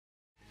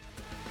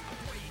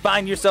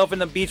Find yourself in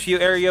the Beachview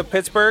area of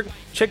Pittsburgh?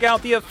 Check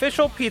out the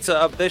official pizza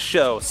of this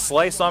show,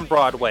 Slice on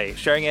Broadway,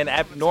 sharing an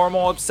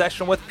abnormal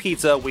obsession with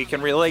pizza we can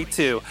relate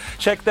to.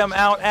 Check them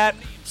out at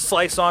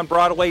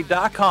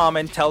sliceonbroadway.com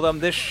and tell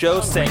them this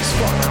show sings.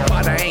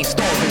 But I ain't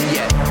starving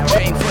yet.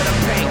 Chain for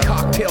the pain,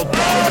 cocktail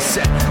dog on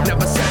set.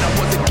 Never said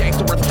I was a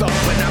gangster or thug,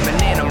 but I'm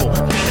an animal.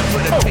 Beating for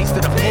the taste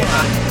of the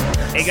fly.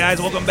 Hey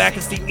guys, welcome back.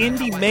 It's the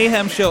Indie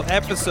Mayhem Show,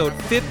 episode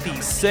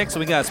 56.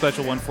 We got a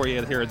special one for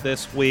you here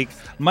this week.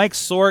 Mike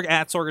Sorg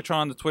at Sorgatron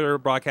on the Twitter,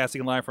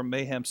 broadcasting live from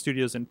Mayhem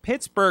Studios in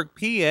Pittsburgh,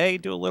 PA.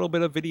 Do a little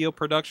bit of video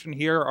production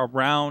here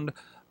around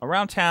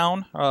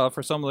town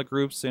for some of the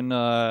groups in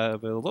a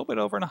little bit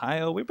over in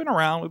Ohio. We've been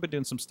around. We've been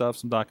doing some stuff,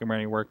 some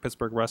documentary work,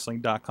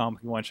 PittsburghWrestling.com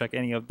if you want to check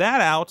any of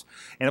that out.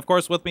 And, of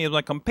course, with me is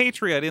my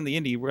compatriot in the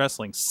indie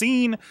wrestling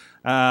scene,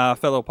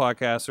 fellow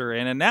podcaster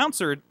and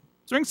announcer,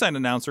 ringside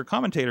announcer,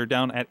 commentator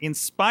down at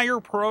Inspire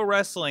Pro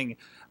Wrestling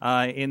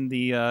in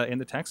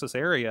the Texas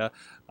area.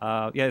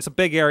 Yeah, it's a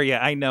big area.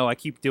 I know. I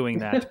keep doing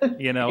that.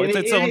 You know, it's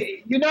its own.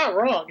 You're not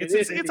wrong.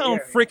 It's own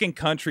freaking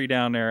country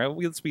down there.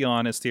 Let's be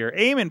honest here.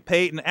 Eamon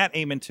Payton at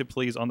Eamon to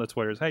please on the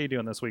Twitters. How you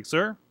doing this week,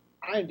 sir?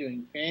 I'm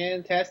doing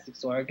fantastic,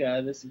 Sorg.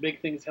 There's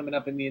big things coming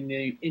up in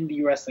the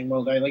indie wrestling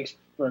world. At least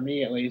for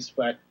me, at least,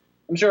 but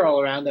I'm sure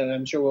all around that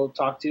I'm sure we'll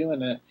talk to,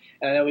 and I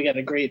know we got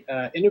a great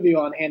interview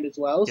on hand as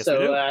well, yes,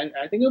 so I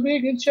think it'll be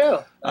a good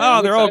show.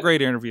 They're all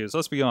great interviews,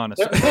 let's be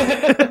honest.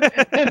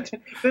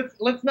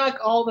 Let's knock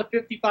all the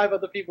 55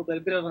 other people that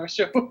have been on our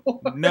show.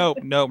 No.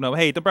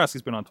 Hey,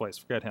 Dabrowski's been on twice.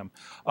 Forget him.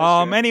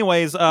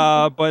 Anyways,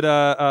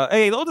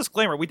 hey, little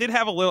disclaimer. We did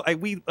have a little.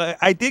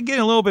 I did get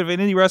a little bit of an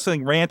indie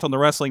wrestling rant on the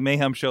Wrestling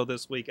Mayhem Show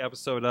this week,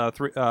 episode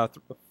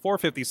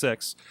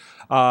 456.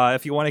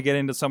 If you want to get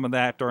into some of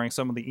that during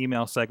some of the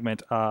email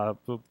segment,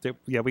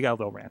 yeah, we got a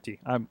little ranty.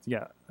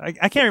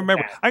 I can't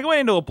remember. I go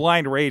into a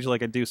blind rage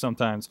like I do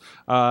sometimes.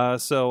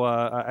 So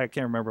I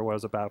can't remember what it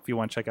was about. If you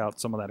want to check out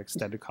some of that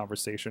extended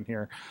conversation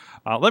here,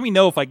 let me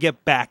know if I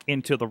get back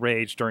into the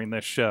rage during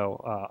this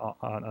show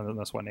on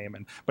this one,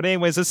 Eamon. But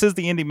anyways, this is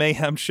the Indie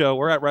Mayhem Show.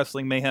 We're at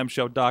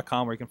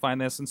WrestlingMayhemShow.com where you can find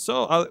this and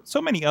so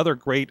many other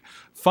great,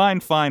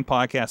 fine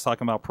podcasts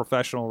talking about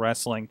professional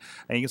wrestling.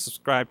 And you can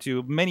subscribe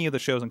to many of the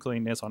shows,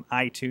 including this, on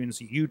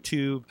iTunes,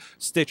 YouTube,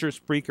 Stitcher,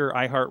 Spreaker,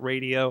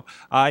 iHeartRadio.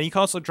 You can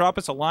also drop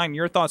us a line,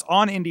 your thoughts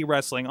on indie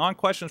wrestling, on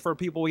questions for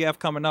people we have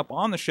coming up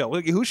on the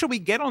show. Who should we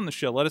get on the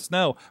show? Let us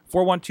know.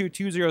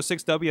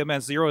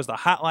 412-206-WMS0 is the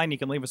hotline. You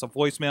can leave us a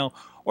voicemail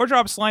or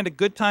drop us a line to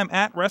goodtimes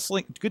at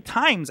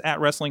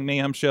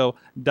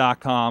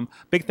WrestlingMayhemShow.com.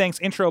 Big thanks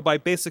intro by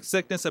Basic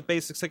Sickness at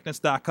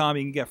BasicSickness.com.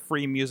 You can get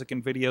free music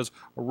and videos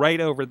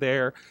right over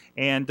there.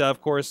 And,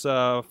 of course,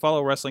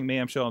 follow Wrestling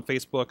Mayhem Show on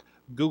Facebook,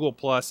 Google+,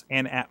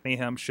 and at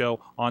Mayhem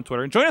Show on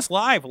Twitter. And join us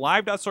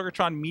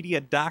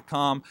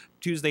live.sorgatronmedia.com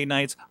Tuesday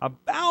nights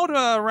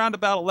around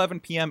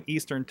 11 p.m.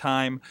 Eastern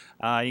Time.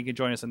 You can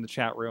join us in the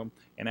chat room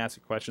and ask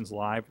your questions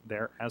live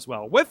there as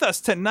well. With us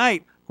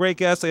tonight, great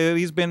guest.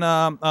 He's been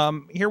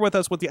here with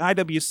us with the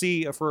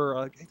IWC for,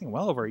 I think,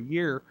 well over a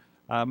year.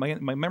 My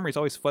memory's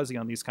always fuzzy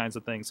on these kinds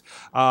of things.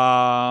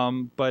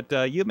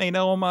 But you may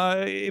know him,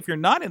 if you're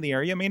not in the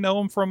area, you may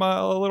know him from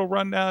a little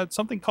run,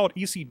 something called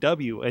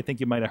ECW, I think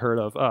you might have heard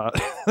of,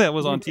 that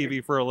was on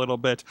TV for a little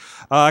bit.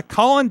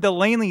 Colin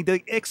Delaney,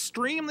 the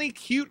extremely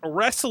cute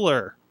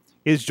wrestler,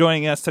 is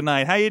joining us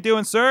tonight. How you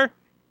doing, sir?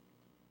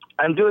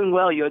 I'm doing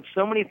well. You had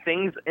so many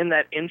things in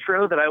that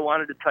intro that I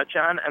wanted to touch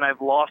on, and I've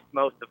lost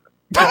most of them.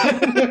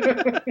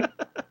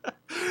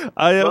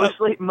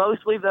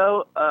 Mostly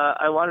though,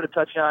 I wanted to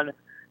touch on,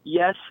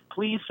 yes,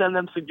 please send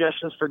them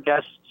suggestions for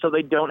guests so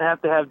they don't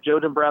have to have Joe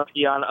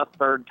Dombrowski on a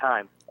third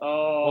time.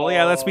 Oh. Well,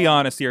 yeah, let's be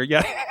honest here.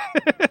 Yeah.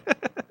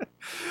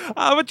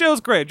 But Joe's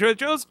great. Joe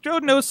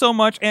knows so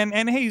much, and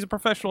hey, he's a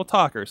professional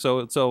talker,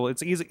 so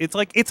it's easy. It's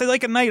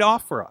like a night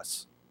off for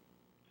us.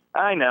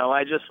 I know.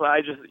 I just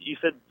you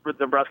said with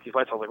Dombrowski's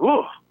fights, I was like,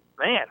 whoa,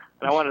 man,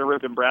 and I wanted to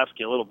rip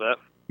Dombrowski a little bit.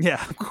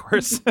 Yeah, of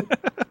course.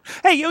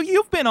 Hey,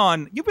 you've been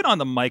on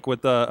the mic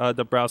with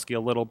Dombrowski a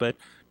little bit,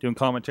 doing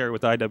commentary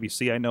with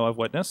IWC. I know I've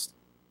witnessed.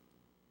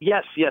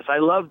 Yes, I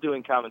love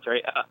doing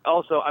commentary.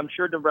 Also, I'm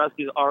sure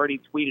Dombrowski's already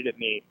tweeted at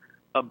me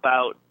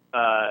about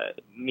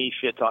me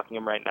shit talking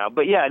him right now.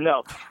 But yeah,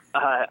 no,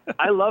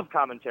 I love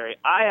commentary.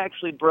 I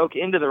actually broke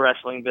into the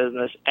wrestling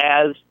business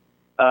as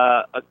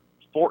a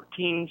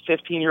 14,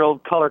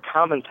 15-year-old color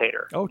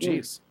commentator. Oh,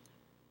 jeez.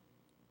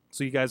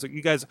 So you guys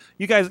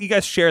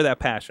share that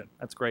passion.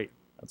 That's great.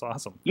 That's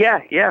awesome. Yeah,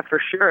 for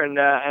sure. And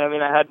I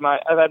mean, I've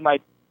had my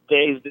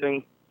days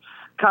doing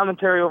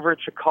commentary over at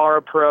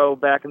Chikara Pro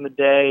back in the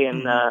day,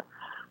 and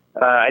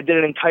I did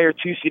an entire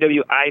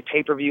 2CWI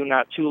pay-per-view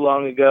not too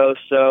long ago.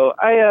 So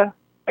I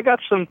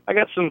got some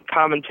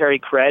commentary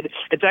cred.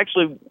 It's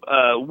actually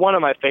one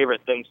of my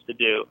favorite things to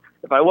do.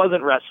 If I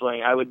wasn't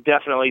wrestling, I would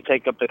definitely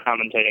take up the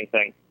commentating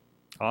thing.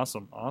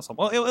 Awesome.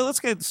 Well, let's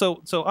get so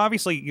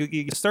obviously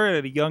you started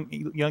at a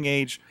young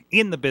age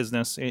in the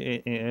business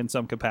in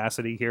some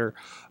capacity here.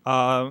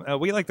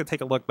 We like to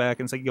take a look back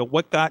and say,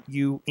 what got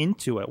you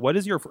into it? What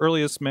is your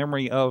earliest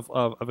memory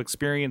of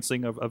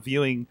experiencing of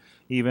viewing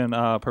even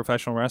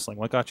professional wrestling?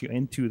 What got you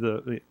into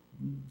the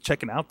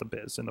checking out the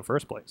biz in the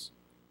first place?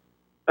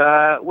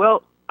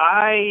 Well,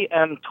 I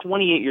am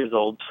 28 years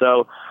old,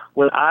 so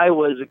when I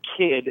was a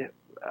kid,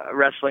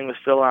 wrestling was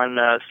still on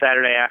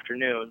Saturday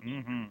afternoons.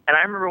 Mm-hmm. And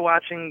I remember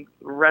watching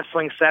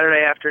wrestling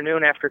Saturday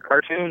afternoon after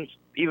cartoons,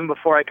 even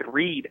before I could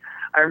read.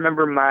 I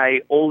remember my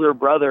older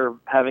brother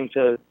having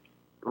to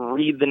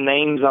read the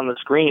names on the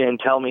screen and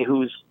tell me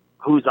who's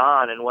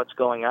on and what's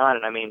going on.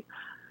 And I mean,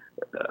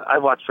 I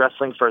watched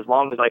wrestling for as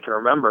long as I can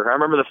remember. I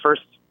remember the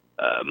first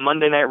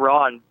Monday Night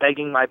Raw and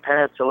begging my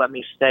parents to let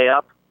me stay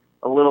up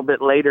a little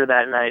bit later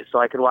that night so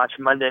I could watch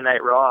Monday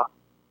Night Raw.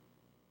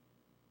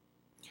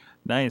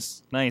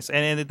 Nice.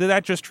 And did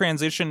that just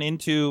transition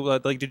into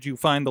did you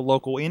find the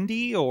local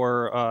indie,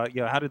 or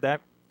how did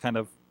that kind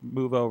of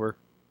move over?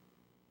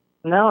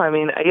 No, I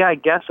mean, yeah, I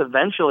guess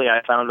eventually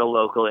I found a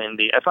local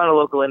indie. I found a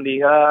local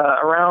indie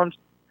around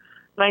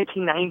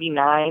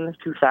 1999,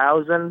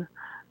 2000,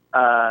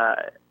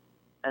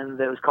 and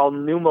it was called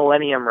New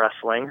Millennium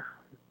Wrestling.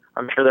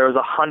 I'm sure there was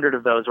 100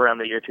 of those around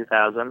the year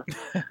 2000.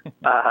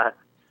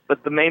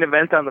 But the main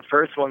event on the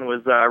first one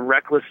was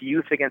Reckless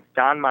Youth against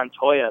Don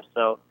Montoya,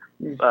 so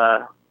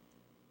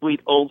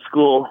sweet old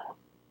school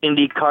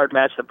indie card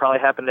match that probably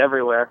happened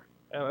everywhere.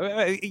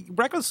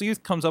 Reckless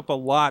Youth comes up a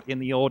lot in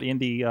the old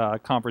indie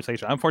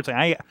conversation.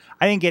 Unfortunately,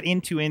 I didn't get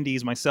into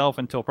indies myself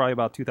until probably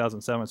about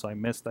 2007, so I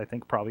missed, I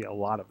think, probably a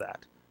lot of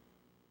that.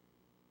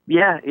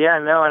 Yeah,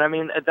 no, and I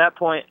mean, at that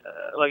point,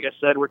 like I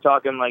said, we're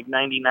talking like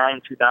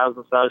 99,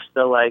 2000, so I was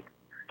still like,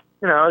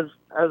 I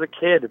was a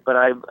kid, but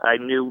I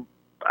knew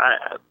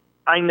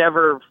I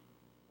never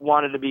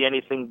wanted to be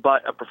anything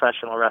but a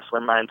professional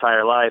wrestler my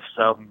entire life.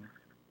 So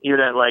even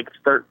at like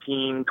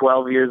 13,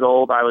 12 years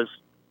old, I was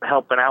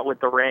helping out with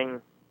the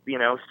ring,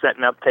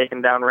 setting up,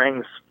 taking down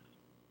rings.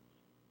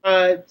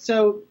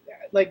 So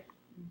like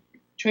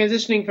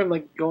transitioning from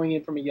like going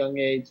in from a young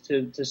age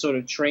to sort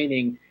of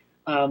training,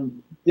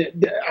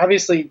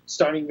 obviously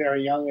starting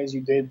very young as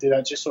you did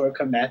that just sort of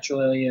come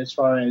naturally as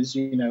far as,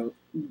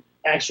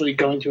 actually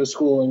going to a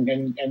school and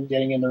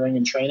getting in the ring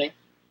and training?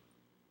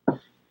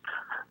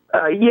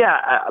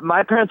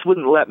 My parents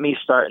wouldn't let me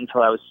start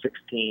until I was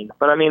 16.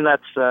 But, I mean,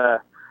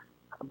 that's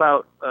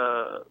about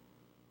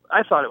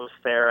I thought it was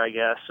fair, I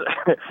guess.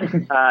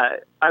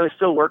 I was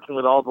still working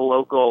with all the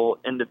local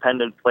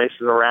independent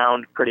places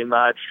around pretty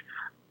much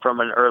from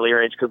an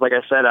earlier age because, like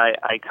I said,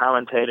 I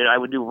commentated. I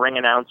would do ring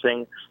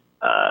announcing.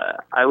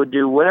 I would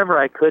do whatever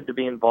I could to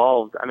be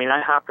involved. I mean,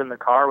 I hopped in the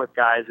car with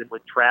guys and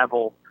would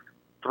travel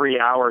 3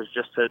 hours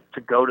just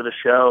to go to the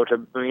show,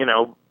 to,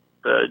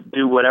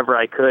 do whatever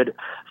I could.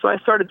 So I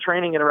started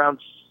training at around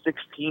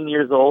 16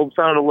 years old,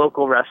 found a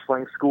local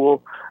wrestling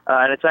school,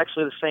 and it's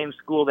actually the same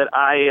school that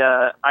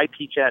I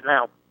teach at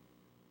now.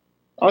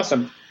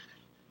 Awesome.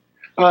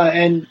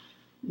 And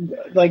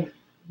like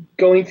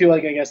going through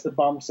like I guess the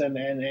bumps and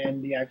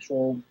the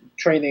actual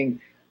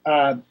training,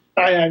 I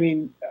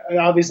mean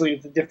obviously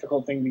it's a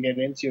difficult thing to get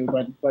into,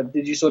 but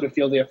did you sort of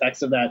feel the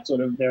effects of that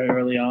sort of very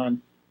early on?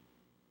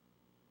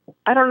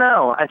 I don't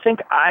know. I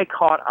think I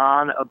caught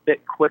on a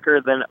bit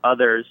quicker than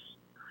others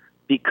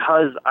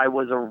because I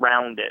was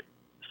around it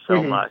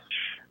so much.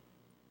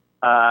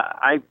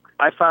 I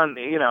found,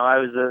 I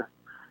was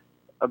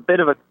a bit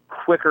of a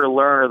quicker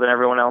learner than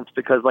everyone else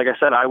because, like I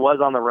said, I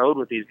was on the road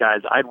with these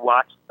guys. I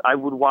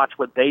would watch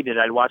what they did.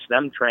 I'd watch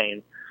them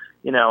train.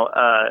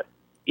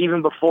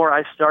 Even before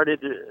I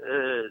started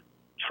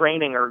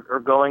training or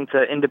going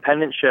to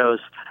independent shows,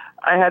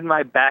 I had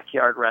my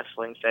backyard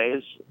wrestling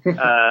phase.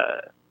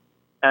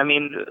 I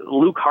mean,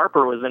 Luke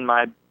Harper was in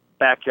my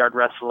backyard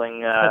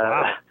wrestling,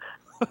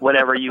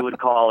 whatever you would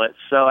call it.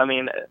 So, I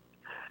mean,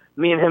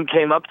 me and him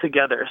came up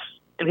together,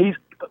 and he's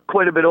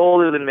quite a bit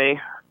older than me.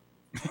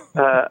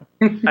 I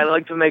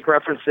like to make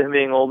reference to him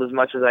being old as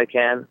much as I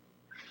can.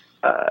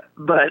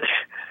 But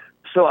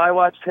so I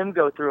watched him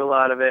go through a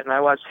lot of it, and I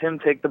watched him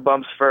take the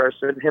bumps first,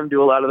 and him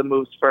do a lot of the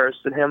moves first,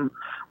 and him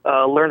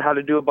learn how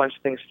to do a bunch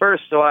of things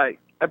first. So I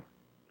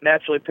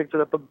naturally picked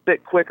it up a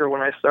bit quicker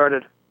when I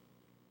started.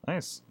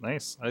 Nice.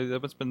 That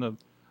must have been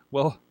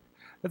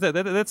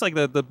that's like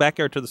the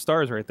backyard to the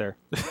stars right there.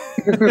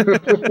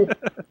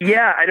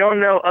 Yeah, I don't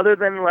know. Other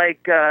than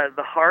like the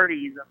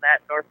Hardys and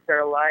that North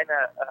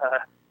Carolina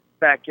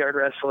backyard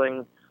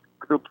wrestling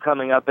group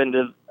coming up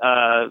into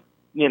TV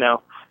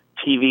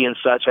and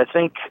such, I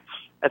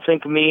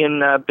think me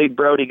and Big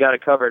Brody got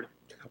it covered.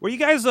 Were you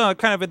guys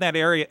kind of in that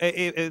area?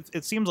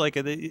 It seems like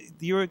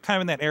you were kind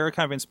of in that era,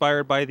 kind of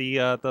inspired by the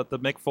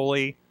Mick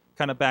Foley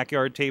kind of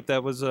backyard tape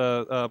that was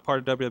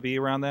part of WWE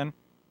around then?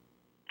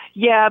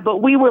 Yeah, but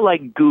we were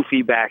like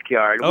goofy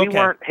backyard. Okay. We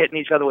weren't hitting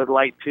each other with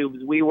light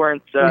tubes. We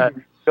weren't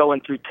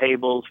going through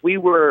tables. We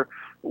were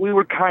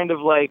kind of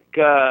like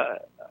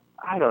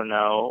I don't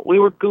know. We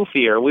were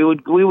goofier. We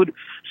would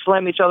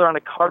slam each other onto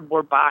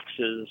cardboard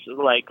boxes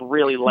like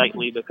really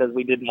lightly because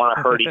we didn't want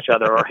to hurt each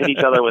other or hit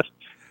each other with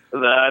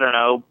I don't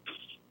know,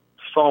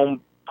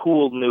 foam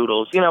pool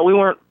noodles. You know, we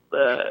weren't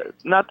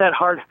not that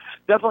hard.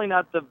 Definitely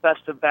not the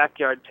best of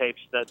backyard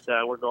tapes that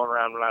were going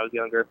around when I was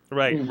younger.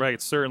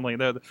 Right, certainly.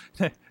 Not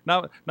the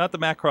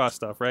Macross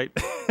stuff, right?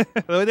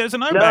 There's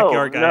another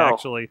backyard guy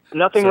actually.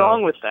 Nothing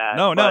wrong with that.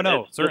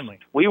 No, certainly.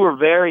 We were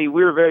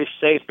very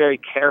safe, very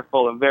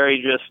careful, and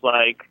very just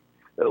like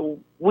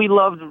we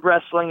loved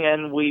wrestling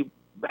and we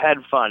had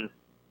fun.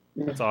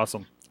 That's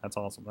awesome. That's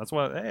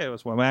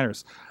what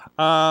matters.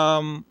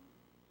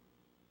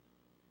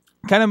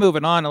 Kind of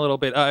moving on a little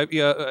bit.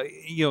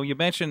 You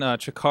mentioned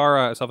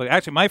Chikara. Stuff like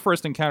actually, my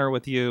first encounter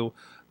with you,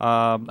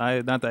 not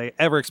that I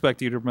ever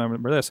expect you to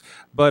remember this,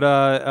 but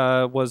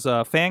was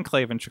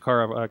Fanclave and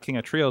Chikara, King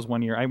of Trios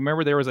one year. I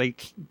remember there was a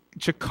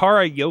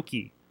Chikara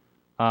Yoki.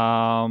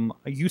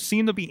 You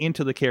seem to be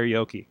into the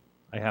karaoke.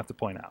 I have to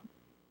point out.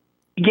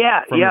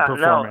 Yeah.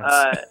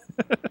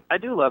 I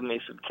do love me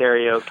some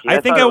karaoke.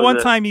 I think at one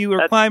time you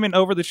were climbing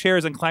over the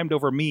chairs and climbed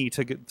over me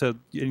to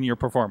in your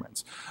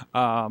performance.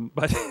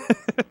 But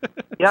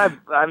yeah,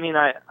 I mean,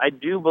 I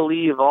do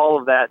believe all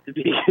of that to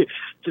be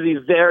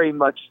very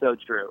much so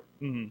true.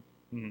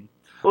 Mm-hmm. Mm-hmm.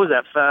 What was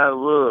that?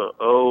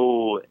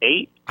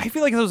 08? I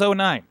feel like it was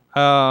 09.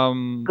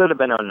 Could have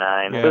been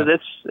 09. Yeah.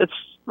 It's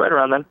right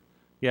around then.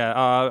 Yeah.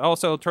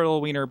 Also, Turtle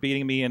Wiener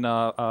beating me in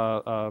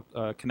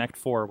Connect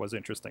 4 was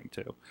interesting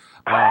too.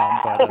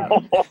 I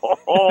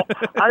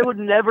would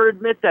never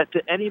admit that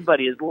to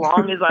anybody as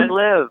long as I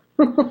live.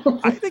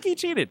 I think he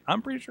cheated.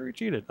 I'm pretty sure he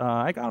cheated.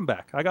 I got him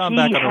back. Back on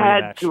a rematch. He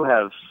had to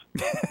have.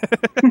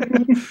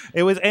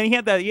 It was, and he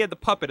had the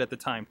puppet at the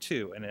time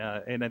too, and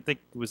I think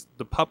it was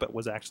the puppet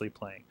was actually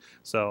playing.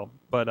 So,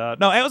 but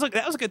no, that was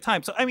a good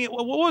time. So, I mean,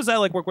 what was that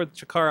like work with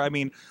Chikara? I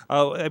mean,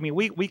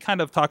 we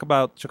kind of talk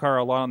about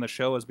Chikara a lot on the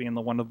show as being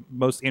the one of the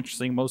most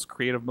interesting, most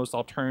creative, most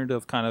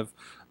alternative kind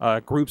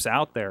of groups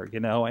out there,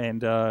 you know,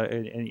 and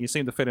you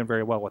seem to fit in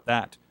very well with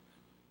that.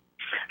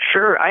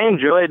 Sure, I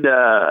enjoyed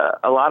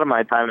a lot of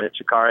my time at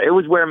Chikara. It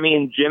was where me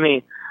and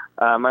Jimmy,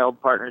 my old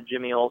partner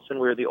Jimmy Olsen,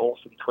 we were the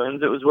Olsen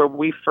twins. It was where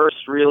we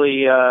first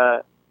really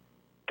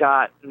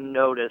got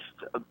noticed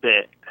a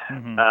bit,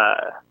 mm-hmm.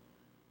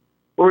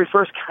 Where we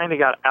first kind of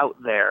got out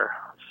there.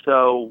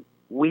 So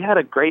we had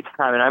a great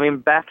time. And I mean,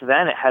 back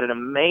then it had an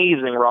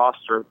amazing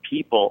roster of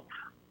people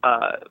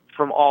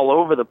from all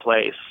over the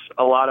place.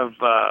 A lot of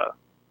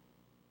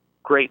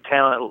great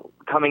talent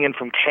coming in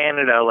from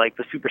Canada, like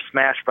the Super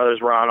Smash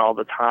Brothers were on all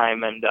the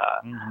time. And,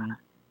 mm-hmm.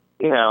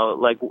 you know,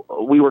 like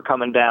we were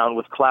coming down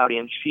with Cloudy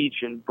and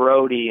Cheech and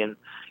Brody, and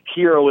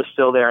Hero was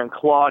still there, and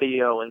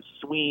Claudio and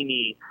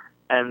Sweeney,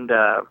 and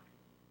a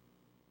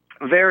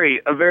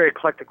very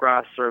eclectic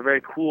roster, a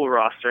very cool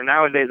roster.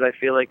 Nowadays, I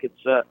feel like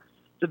it's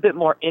a bit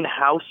more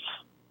in-house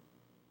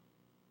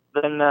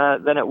than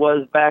it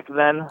was back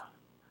then.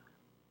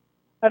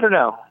 I don't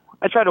know.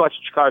 I tried to watch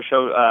the Chikara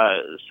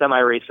show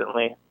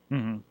semi-recently.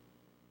 Mm-hmm.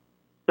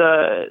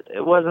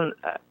 It wasn't...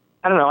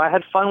 I don't know. I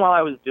had fun while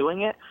I was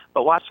doing it,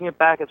 but watching it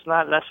back, it's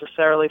not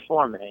necessarily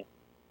for me.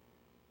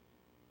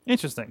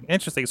 Interesting.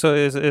 So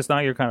it's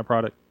not your kind of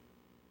product.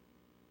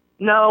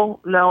 No,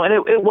 and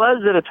it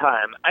was at a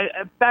time.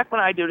 Back when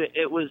I did it,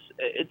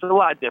 it's a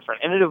lot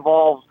different, and it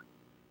evolved.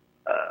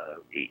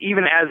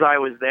 Even as I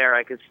was there,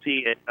 I could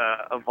see it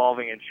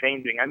evolving and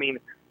changing. I mean,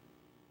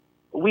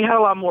 we had a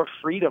lot more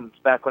freedom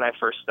back when I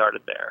first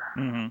started there.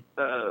 Mm-hmm.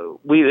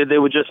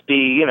 There would just be,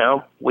 you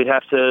know, we'd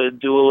have to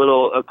do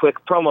a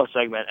quick promo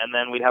segment, and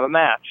then we'd have a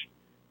match.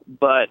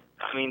 But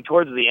I mean,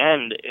 towards the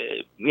end,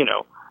 you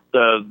know,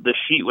 the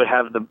sheet would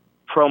have the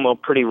promo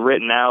pretty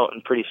written out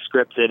and pretty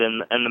scripted,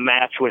 and the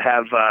match would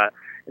have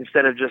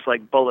instead of just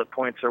like bullet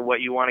points or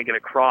what you want to get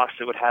across,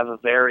 it would have a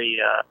very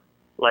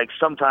like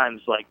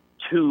sometimes like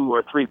 2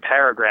 or 3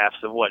 paragraphs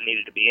of what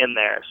needed to be in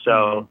there.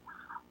 So.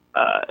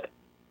 Mm-hmm.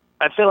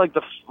 I feel like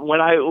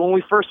when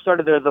we first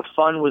started there, the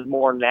fun was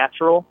more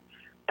natural,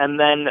 and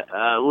then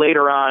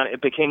later on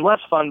it became less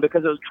fun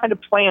because it was kind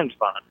of planned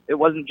fun. It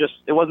wasn't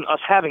us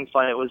having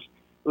fun. It was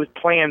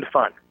planned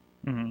fun.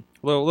 Mm-hmm.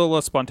 A little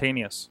less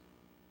spontaneous.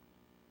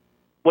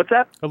 What's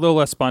that? A little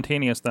less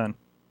spontaneous then.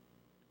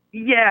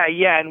 Yeah,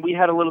 and we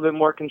had a little bit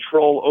more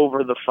control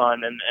over the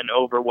fun and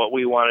over what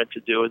we wanted to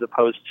do, as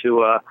opposed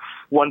to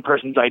one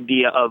person's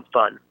idea of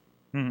fun.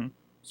 Mm-hmm.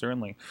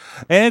 Certainly,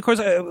 and of course,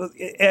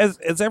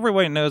 as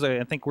everybody knows,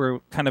 I think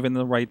we're kind of in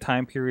the right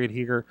time period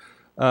here.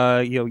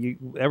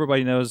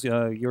 Everybody knows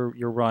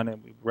your run,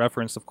 and we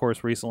referenced, of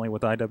course, recently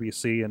with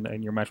IWC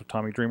and your match with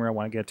Tommy Dreamer. I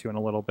want to get to in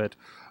a little bit,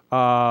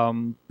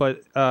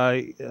 but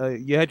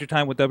you had your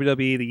time with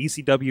WWE, the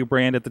ECW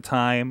brand at the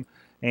time,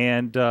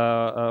 and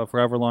for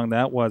however long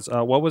that was.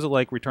 What was it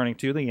like returning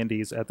to the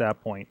Indies at that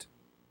point?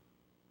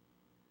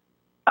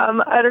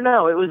 I don't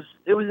know. It was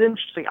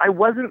interesting. I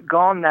wasn't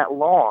gone that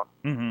long,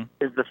 mm-hmm.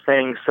 is the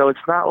thing. So it's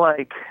not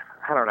like,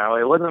 I don't know,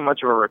 it wasn't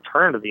much of a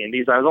return to the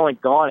Indies. I was only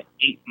gone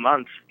 8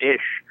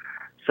 months-ish.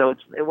 So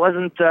it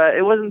wasn't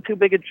too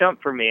big a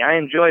jump for me. I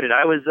enjoyed it.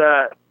 I was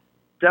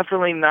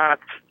definitely not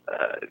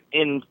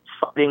in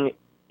fighting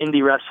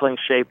indie wrestling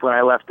shape when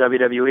I left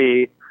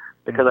WWE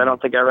because I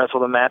don't think I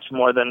wrestled a match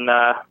more than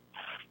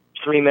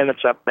 3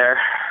 minutes up there.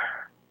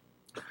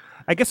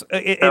 I guess.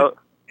 So,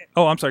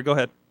 Oh, I'm sorry. Go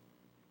ahead.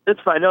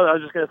 it's fine. No, I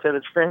was just going to say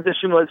the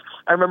transition was,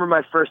 I remember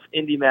my first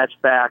indie match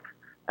back,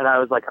 and I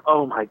was like,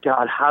 oh my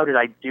God, how did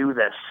I do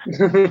this?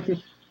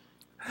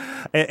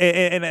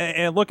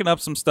 And looking up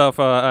some stuff,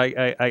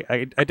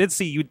 I did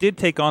see you did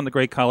take on the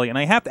Great Khali, and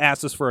I have to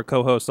ask this for a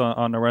co-host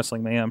on the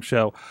Wrestling Mayhem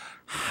show.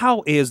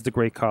 How is the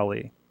Great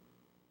Khali?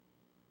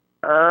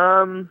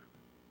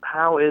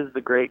 How is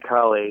the Great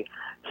Khali?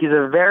 He's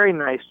a very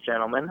nice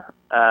gentleman.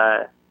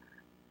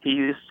 He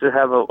used to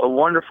have a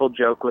wonderful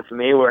joke with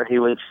me where he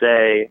would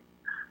say,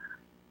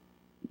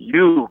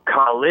 "You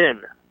call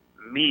in,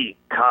 me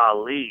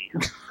Khali."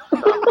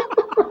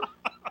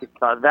 He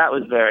thought that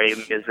was very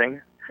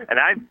amusing, and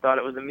I thought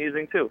it was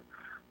amusing too.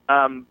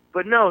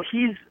 But no,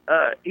 he's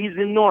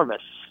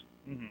enormous,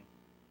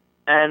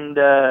 and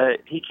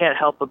he can't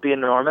help but be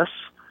enormous.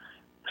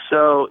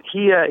 So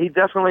he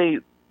definitely,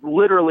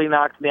 literally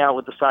knocked me out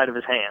with the side of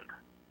his hand.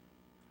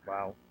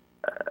 Wow.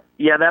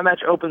 Yeah, that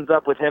match opens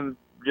up with him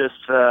just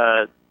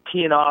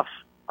teeing off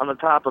on the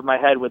top of my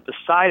head with the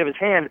side of his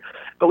hand.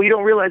 But what you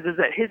don't realize is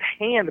that his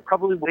hand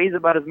probably weighs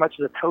about as much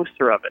as a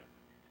toaster oven.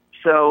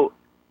 So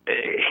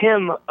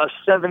him, a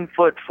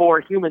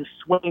 7'4" human,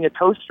 swinging a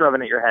toaster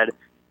oven at your head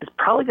is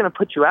probably going to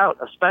put you out,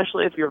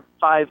 especially if you're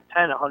 5'10",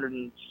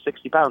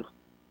 160 pounds.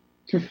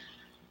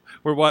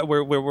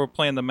 We're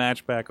playing the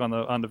match back on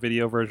the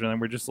video version, and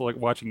we're just like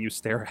watching you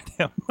stare at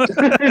him.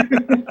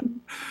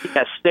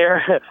 Yeah,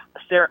 stare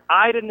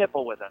eye to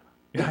nipple with him.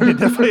 Yeah,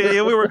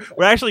 definitely.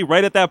 We're actually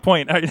right at that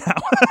point right now.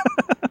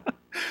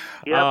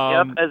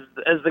 Yep.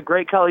 As the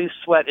Great Khali's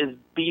sweat is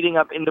beating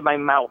up into my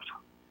mouth.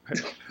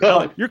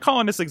 You're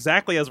calling this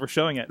exactly as we're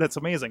showing it. That's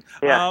amazing.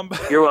 Yeah,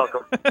 you're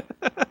welcome.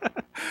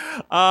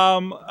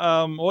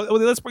 Well,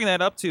 let's bring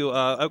that up to.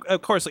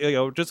 Of course,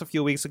 just a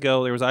few weeks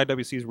ago, there was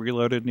IWC's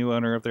Reloaded, new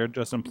owner of there,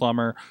 Justin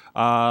Plummer.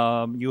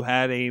 You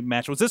had a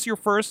match. Was this your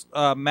first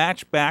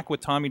match back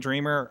with Tommy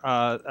Dreamer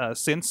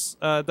since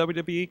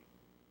WWE?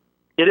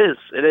 It is.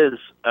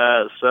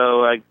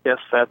 So I guess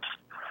that's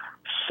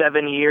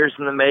 7 years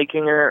in the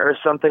making, or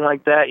something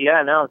like that.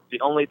 Yeah, no, it's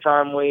the only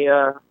time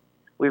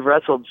we've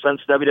wrestled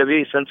since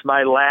WWE, since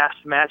my last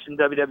match in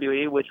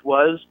WWE, which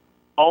was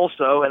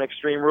also an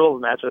Extreme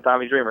Rules match with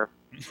Tommy Dreamer.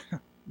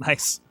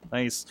 Nice.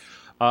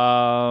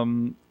 I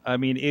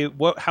mean,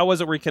 how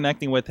was it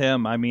reconnecting with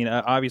him? I mean,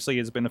 obviously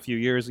it's been a few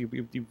years.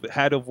 You've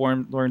had to have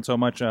learned so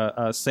much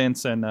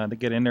since, and to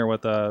get in there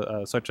with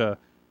such a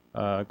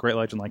great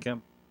legend like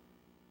him.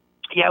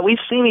 Yeah, we've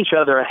seen each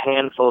other a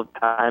handful of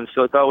times,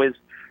 so it's always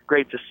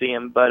great to see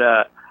him. But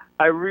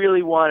I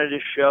really wanted to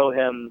show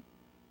him,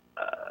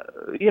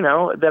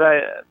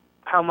 that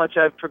how much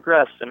I've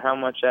progressed and how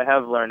much I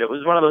have learned. It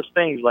was one of those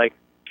things, like,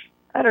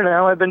 I don't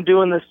know, I've been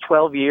doing this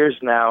 12 years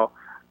now,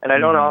 and I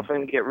don't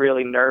often get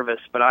really nervous,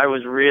 but I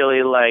was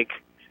really,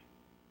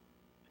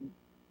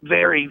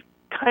 very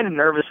kind of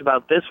nervous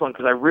about this one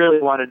because I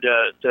really wanted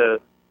to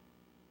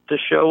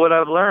show what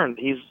I've learned.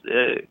 He's,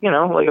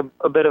 like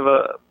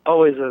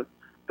always a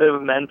bit of a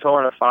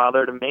mentor and a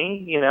father to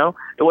me.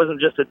 It wasn't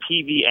just a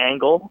TV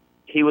angle.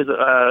 He was,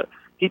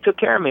 he took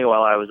care of me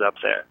while I was up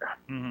there.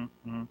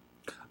 Mm-hmm.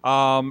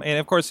 And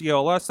of course, a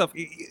lot of stuff,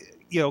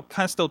 kind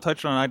of still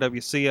touching on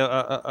IWC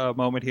a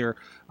moment here.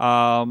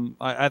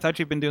 I thought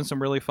you've been doing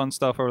some really fun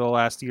stuff over the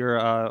last year.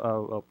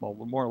 A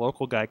more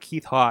local guy,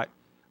 Keith Hott.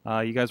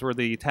 You guys were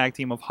the tag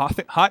team of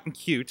Hot and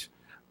Cute.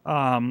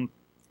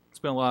 It's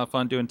been a lot of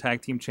fun doing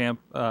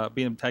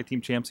being tag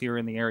team champs here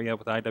in the area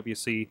with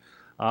IWC.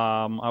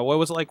 What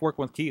was it like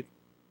working with Keith?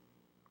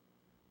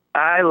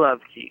 I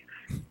love Keith.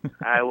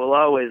 I will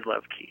always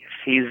love Keith.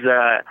 He's.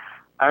 I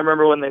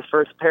remember when they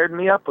first paired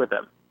me up with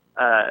him.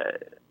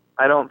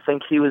 I don't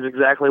think he was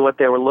exactly what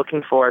they were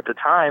looking for at the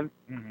time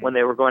when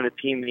they were going to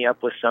team me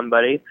up with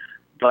somebody.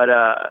 But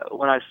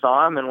when I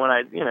saw him and when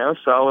I,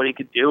 saw what he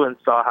could do and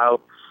saw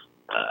how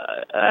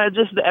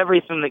just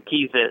everything that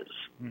Keith is,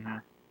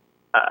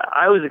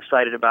 I was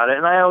excited about it,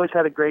 and I always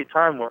had a great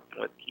time working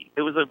with Keith.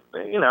 It was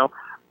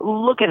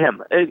look at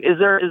him.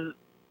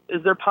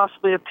 Is there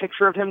possibly a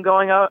picture of him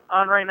going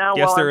on right now?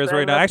 Yes, there is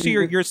right now.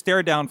 Actually, your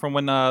stare down from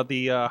when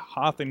the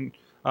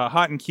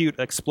Hot and Cute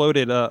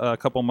exploded a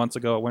couple months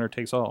ago at Winner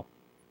Takes All.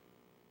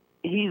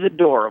 He's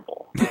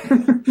adorable,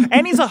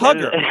 and he's a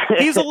hugger.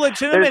 He's a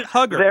legitimate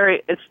hugger.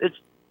 It's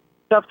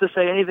tough to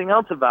say anything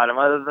else about him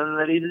other than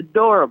that he's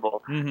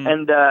adorable.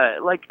 And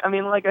like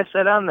I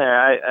said on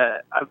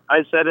there,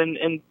 I said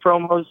in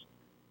promos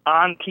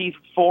on Keith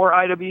for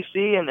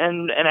IWC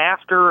and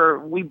after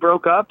we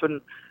broke up,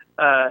 and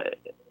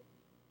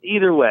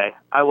either way,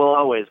 I will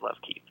always love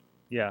Keith.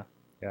 Yeah.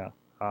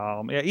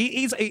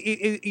 He's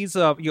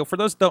for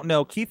those who don't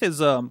know, Keith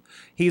is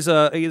he's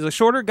a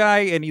shorter guy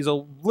and he's a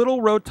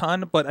little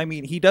rotund, but I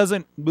mean he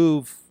doesn't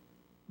move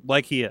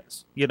like he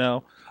is. He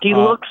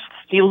looks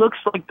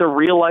like the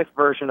real life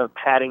version of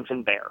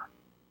Paddington Bear.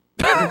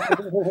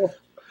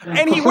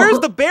 And he wears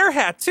the bear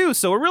hat too,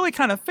 so it really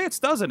kind of fits,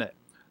 doesn't it?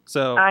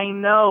 So I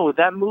know.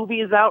 That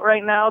movie is out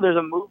right now. There's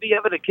a movie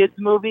of it, a kid's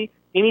movie.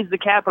 He needs to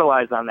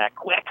capitalize on that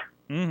quick.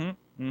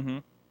 Mm-hmm. Mm-hmm.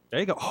 There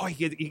you go. Oh,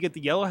 you get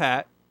the yellow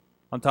hat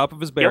on top of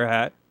his bear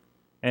hat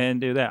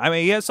and do that. I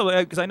mean, yeah, so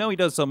because I know he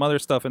does some other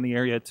stuff in the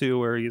area too,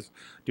 where he's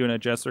doing a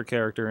jester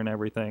character and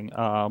everything.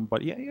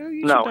 But yeah,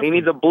 you No, he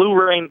needs a blue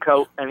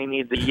raincoat and he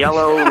needs a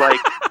yellow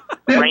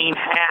rain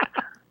hat.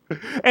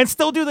 And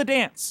still do the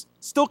dance.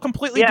 Still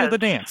completely do the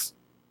dance.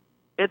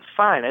 It's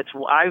fine.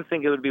 I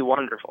think it would be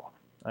wonderful.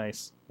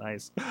 Nice.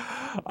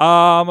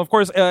 Of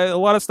course, a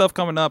lot of stuff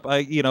coming up.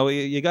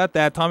 You got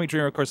that. Tommy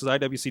Dreamer, of course, is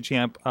IWC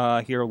champ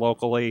here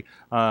locally.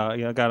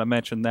 Got to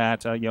mention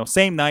that.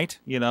 Same night.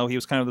 He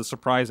was kind of the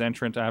surprise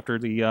entrant after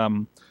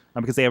the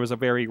because there was a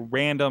very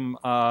random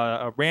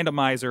a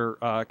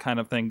randomizer kind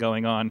of thing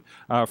going on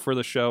for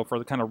the show, for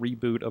the kind of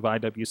reboot of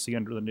IWC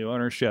under the new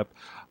ownership.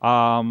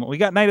 We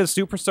got Night of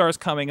the Superstars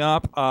coming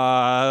up,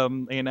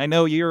 and I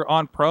know you're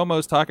on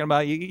promos talking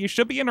about you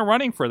should be in a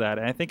running for that,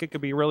 and I think it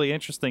could be really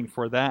interesting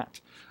for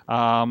that.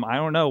 I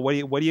don't know.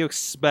 What do you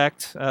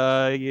expect?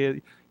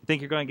 You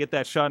think you're going to get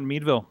that shot in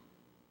Meadville?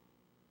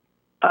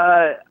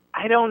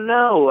 I don't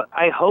know.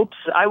 I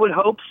would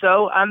hope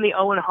so. I'm the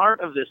Owen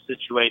Hart of this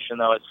situation,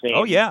 though, it seems.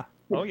 Oh, yeah.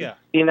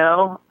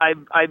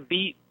 I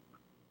beat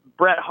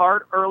Bret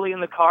Hart early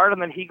in the card,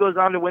 and then he goes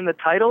on to win the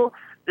title.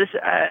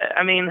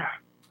 I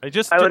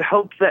would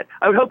hope that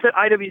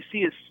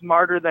IWC is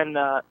smarter than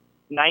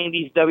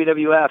 90s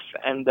WWF,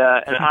 and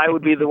I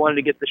would be the one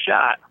to get the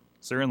shot.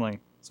 Certainly.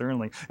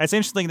 It's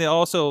interesting that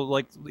also,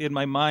 in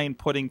my mind,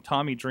 putting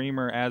Tommy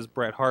Dreamer as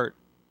Bret Hart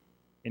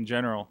in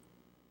general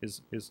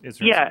is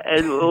yeah.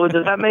 And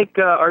does that make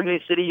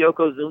RJ City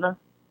Yokozuna?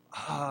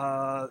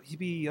 He'd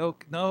be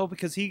Yoko. No,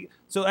 because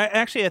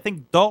I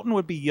think Dalton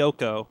would be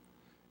Yoko,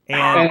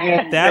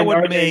 and that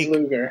would make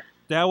Luger.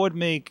 That would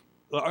make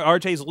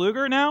RJ's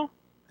Luger now.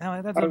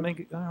 No, that doesn't make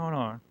it. Hold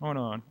on.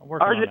 I'm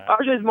working on that.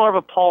 RJ's more of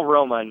a Paul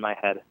Roma in my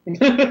head.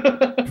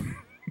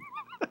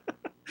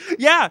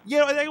 Yeah,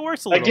 it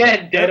works a little.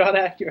 Again, dead on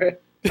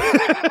accurate.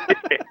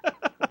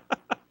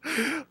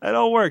 That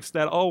all works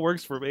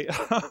for me.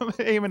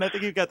 Eamon, I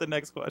think you've got the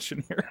next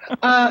question here.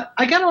 I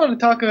kind of want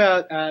to talk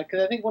about,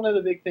 because I think one of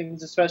the big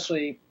things,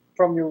 especially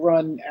from your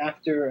run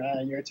after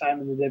your time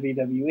in the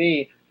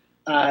WWE,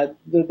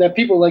 that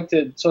people like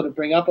to sort of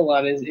bring up a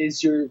lot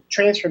is your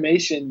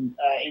transformation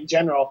in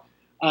general.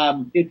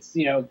 It's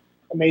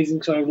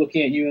amazing sort of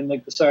looking at you in the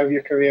start of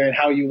your career and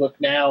how you look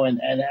now and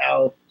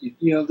how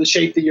the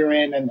shape that you're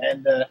in and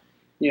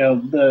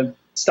the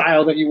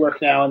style that you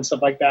work now and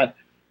stuff like that.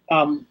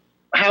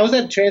 How has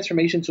that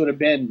transformation sort of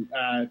been,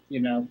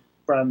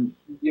 from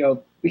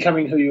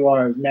becoming who you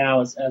are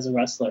now as a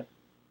wrestler?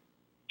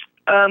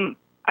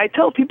 I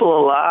tell people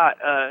a lot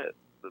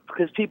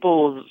because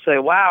people say,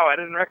 "Wow, I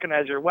didn't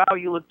recognize you." Wow,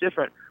 you look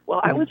different.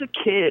 Well, I was a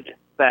kid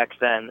back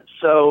then,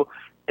 so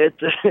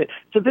it's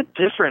a bit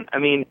different. I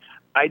mean,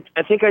 I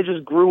think I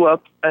just grew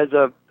up as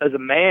a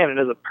man and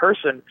as a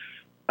person.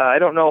 I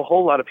don't know a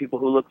whole lot of people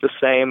who look the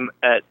same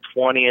at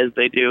 20 as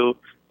they do,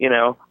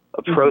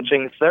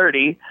 approaching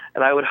 30,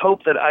 and I would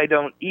hope that I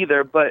don't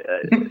either. But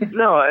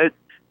no,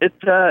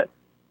 it's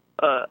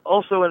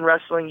also in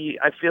wrestling.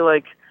 I feel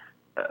like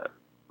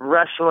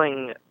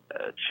wrestling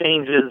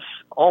changes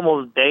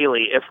almost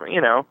daily, if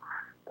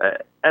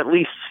at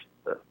least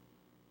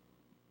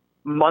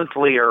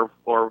monthly or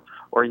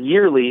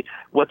yearly.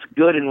 What's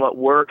good and what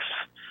works.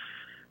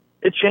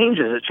 It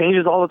changes. It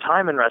changes all the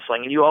time in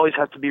wrestling, and you always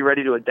have to be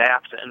ready to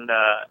adapt and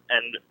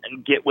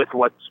get with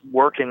what's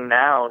working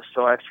now.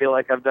 So I feel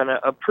like I've done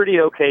a pretty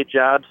okay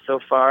job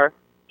so far,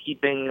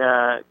 keeping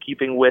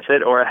with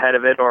it or ahead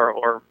of it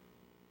or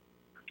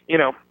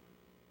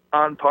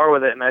on par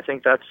with it. And I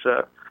think that's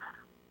a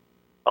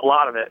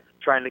lot of it,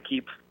 trying to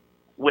keep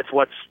with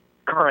what's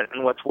current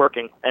and what's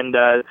working. And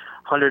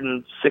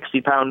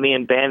 160-pound me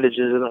in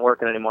bandages isn't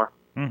working anymore.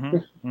 Mm-hmm.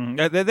 Mm-hmm.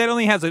 That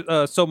only has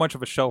so much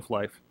of a shelf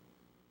life.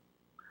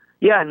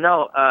 Yeah,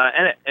 no,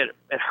 and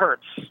it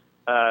hurts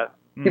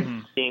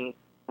being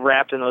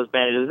wrapped in those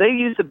bandages. They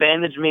used to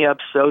bandage me up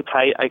so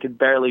tight I could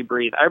barely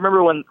breathe. I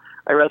remember when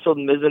I wrestled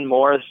Miz and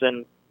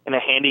Morrison in a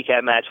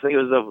handicap match. I think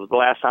it was the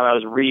last time I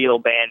was real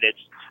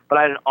bandaged. But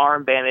I had an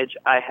arm bandage.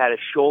 I had a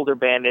shoulder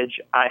bandage.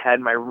 I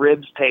had my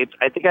ribs taped.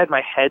 I think I had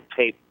my head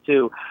taped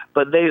too.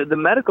 But the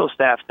medical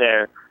staff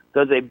there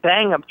does a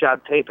bang-up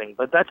job taping,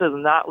 but that does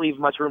not leave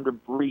much room to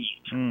breathe.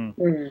 Mm.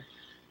 Mm-hmm.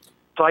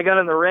 So I got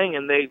in the ring,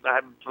 and I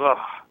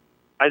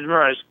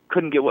remember I just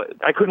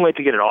I couldn't wait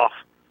to get it off.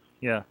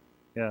 Yeah.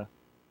 I'm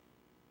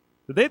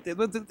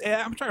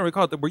trying to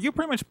recall. Were you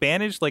pretty much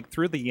bandaged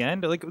through the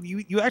end?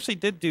 You actually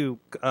did do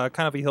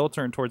kind of a heel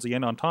turn towards the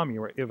end on Tommy,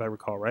 if I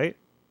recall, right?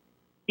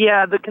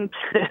 Yeah,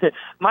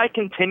 my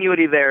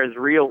continuity there is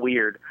real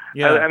weird.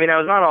 Yeah. I mean, I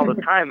was on all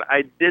the time.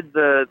 I did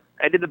the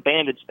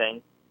bandage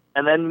thing,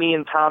 and then me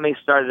and Tommy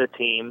started a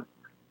team,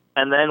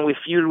 and then we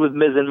feuded with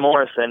Miz and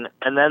Morrison,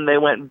 and then they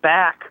went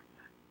back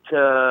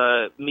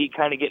to me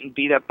kind of getting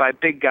beat up by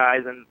big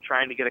guys and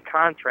trying to get a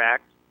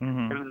contract.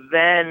 Mm-hmm. And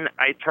then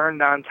I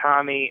turned on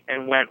Tommy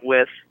and went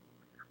with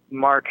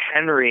Mark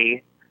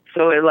Henry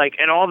So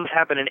and all this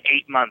happened in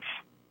 8 months.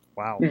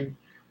 Wow.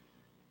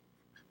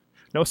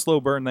 No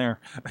slow burn there.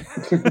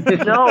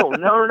 No.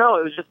 It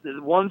was just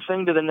one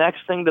thing to the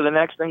next thing to the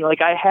next thing.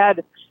 Like I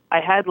had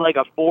like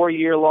a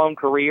 4-year-long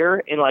career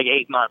in like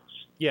 8 months.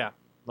 Yeah.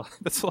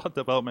 That's a lot of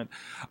development.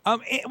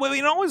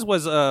 It always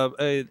was, not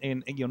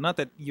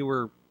that you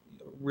were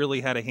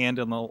really had a hand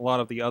in a lot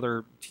of the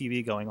other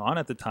TV going on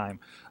at the time,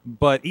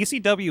 but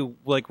ECW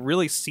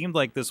really seemed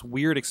like this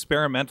weird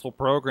experimental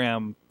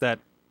program that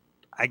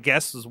I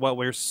guess is what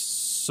we're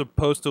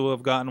supposed to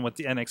have gotten with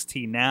the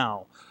NXT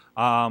now.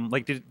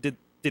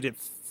 Did it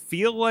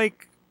feel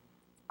like,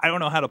 I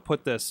don't know how to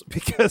put this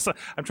because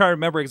I'm trying to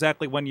remember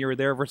exactly when you were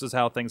there versus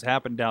how things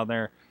happened down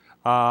there.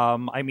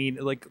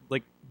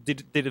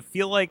 Did it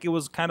feel like it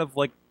was kind of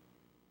like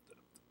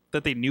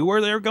that they knew where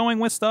they were going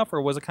with stuff,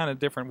 or was it kind of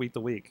different week to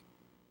week?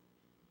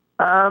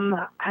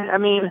 I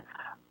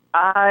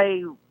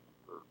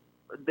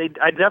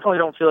definitely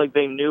don't feel like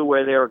they knew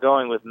where they were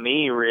going with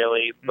me,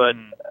 really. But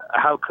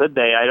how could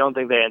they? I don't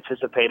think they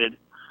anticipated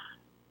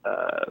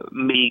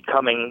me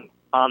coming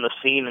on the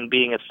scene and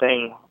being a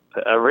thing,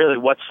 really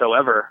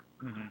whatsoever.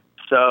 Mm-hmm.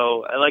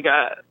 So, I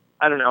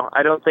don't know.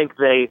 I don't think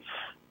they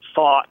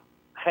thought,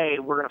 hey,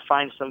 we're going to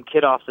find some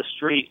kid off the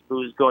street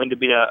who's going to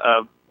be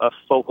a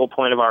focal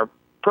point of our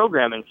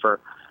programming for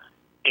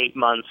 8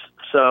 months.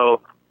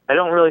 So I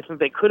don't really think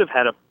they could have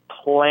had a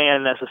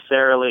plan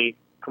necessarily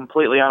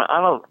completely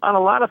on a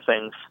lot of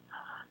things.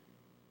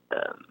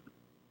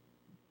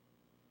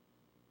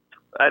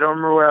 I don't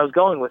remember where I was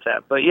going with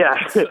that, but yeah,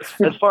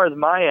 as far as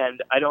my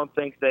end, I don't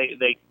think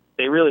they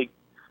really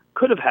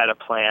could have had a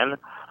plan.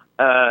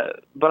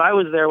 But I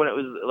was there when it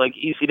was like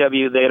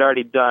ECW. They had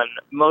already done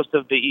most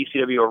of the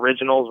ECW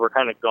originals were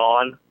kind of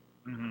gone.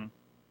 Mm-hmm.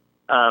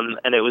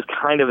 And it was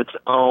kind of its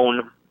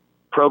own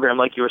program,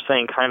 like you were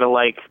saying, kind of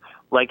like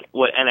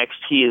what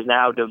NXT is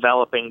now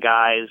developing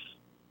guys,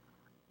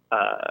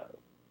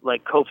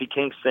 like Kofi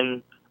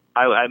Kingston.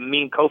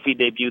 Me and Kofi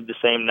debuted the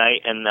same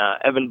night, and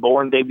Evan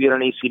Bourne debuted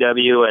on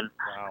ECW, and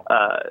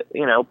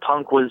wow.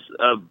 Punk was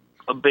a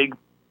big.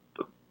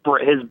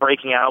 His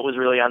breaking out was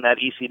really on that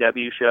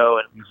ECW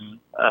show, and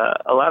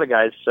a lot of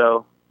guys.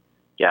 So,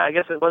 yeah, I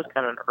guess it was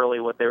kind of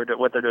early what they're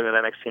doing at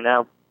NXT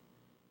now.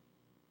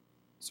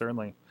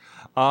 Certainly.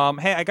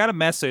 Hey, I got a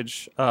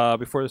message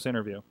before this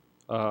interview.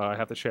 I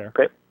have to share.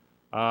 Okay.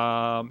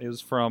 It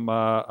was from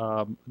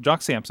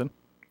Jock Sampson.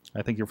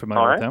 I think you're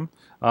familiar All with him.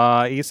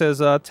 He says,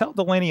 "Tell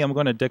Delaney I'm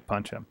going to dick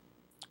punch him."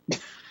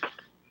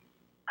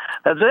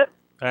 That's it.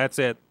 That's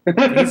it.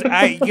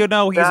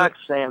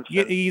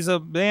 He's a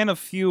man of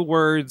few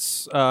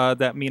words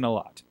that mean a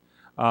lot.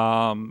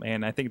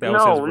 And I think that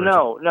was his version.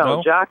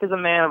 No. Jock is a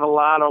man of a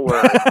lot of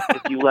words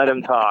if you let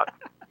him talk.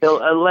 He'll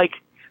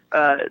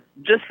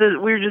just as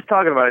we were just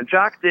talking about it.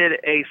 Jock did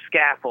a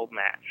scaffold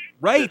match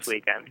this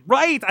weekend.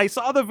 Right. I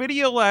saw the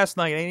video last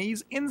night, and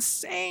he's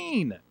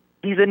insane.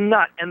 He's a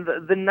nut. And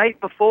the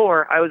night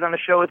before, I was on a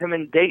show with him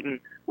in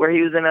Dayton where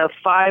he was in a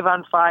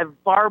 5-on-5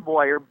 barbed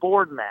wire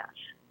board match.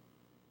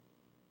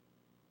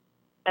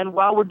 And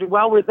while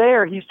we're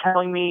there, he's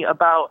telling me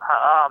about,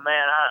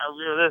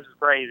 this is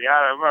crazy.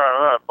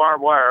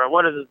 Barbed wire.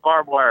 What is this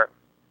barbed wire?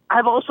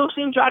 I've also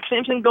seen Jock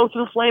Sampson go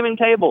through flaming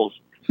tables.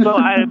 So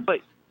but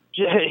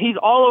he's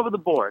all over the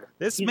board.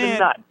 He's a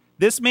nut.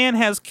 This man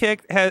has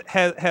kicked my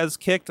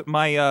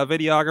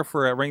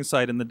videographer at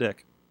ringside in the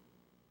dick.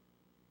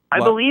 I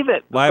believe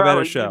it. Live at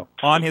a show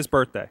on his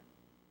birthday.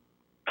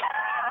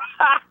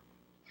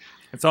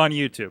 It's on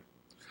YouTube.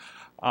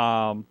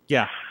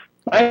 Yeah.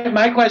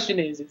 My question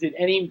is it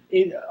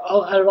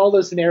out of all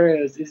those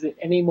scenarios, is it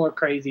any more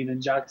crazy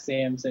than Jock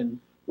Sampson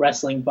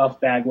wrestling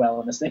Buff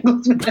Bagwell in a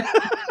singles match?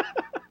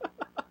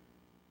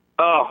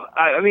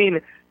 I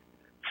mean,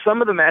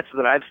 some of the matches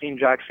that I've seen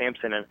Jock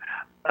Sampson in,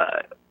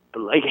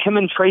 like him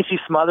and Tracy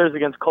Smothers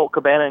against Colt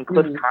Cabana and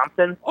Cliff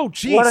Compton. Oh,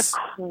 jeez. What a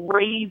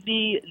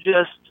crazy,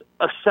 just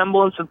a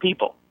semblance of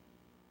people.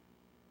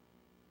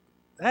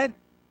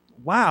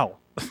 Wow.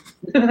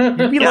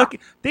 They'd be lucky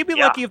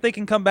if they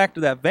can come back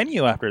to that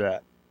venue after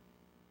that.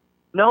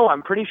 No,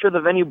 I'm pretty sure the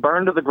venue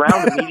burned to the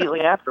ground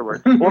immediately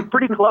afterwards. Or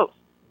pretty close.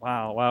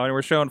 Wow. And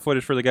we're showing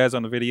footage for the guys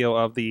on the video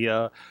of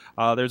the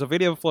there's a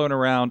video floating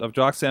around of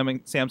Jock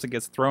Sampson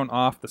gets thrown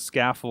off the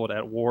scaffold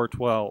at War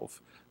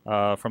 12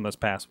 from this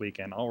past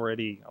weekend.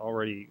 Already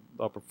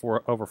over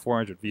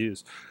 400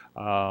 views.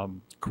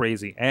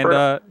 Crazy. And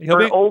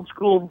for an old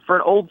school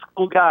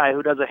guy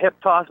who does a hip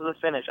toss as a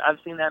finish, I've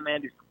seen that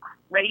man do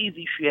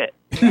crazy shit.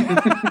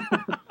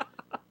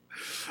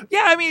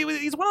 Yeah, I mean,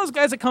 he's one of those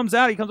guys that comes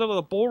out with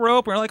a bull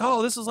rope, and you're like,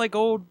 oh, this is like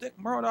old Dick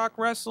Murdoch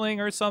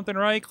wrestling or something,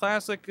 right?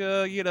 Classic,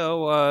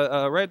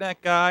 redneck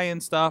guy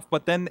and stuff.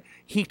 But then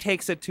he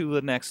takes it to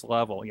the next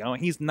level.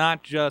 He's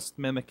not just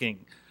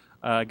mimicking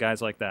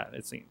guys like that,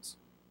 it seems.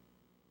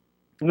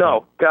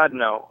 No, God,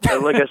 no.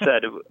 Like I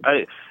said,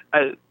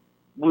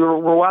 we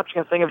were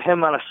watching a thing of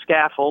him on a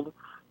scaffold.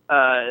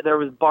 There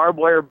was barbed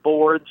wire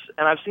boards,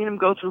 and I've seen him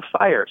go through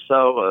fire.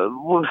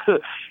 So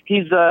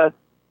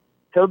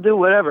he'll do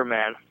whatever,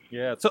 man.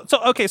 Yeah. So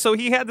okay. So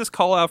he had this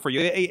call out for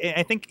you.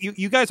 I think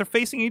you guys are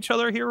facing each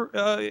other here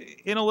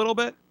in a little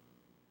bit.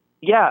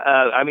 Yeah,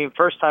 I mean,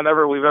 first time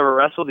ever we've ever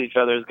wrestled each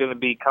other is going to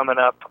be coming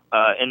up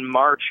in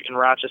March in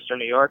Rochester,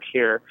 New York,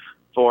 here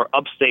for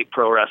Upstate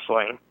Pro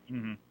Wrestling.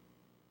 Mm-hmm.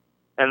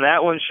 And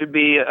that one should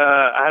be,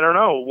 I don't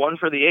know, one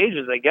for the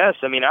ages, I guess.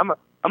 I mean, I'm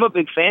a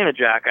big fan of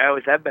Jack. I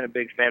always have been a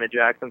big fan of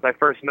Jack since I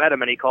first met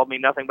him, and he called me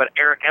nothing but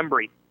Eric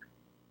Embry.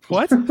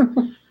 What?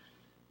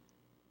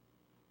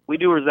 We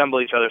do resemble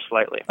each other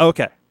slightly.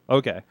 Okay.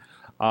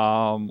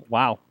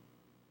 Wow.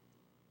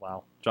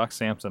 Jock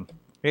Sampson.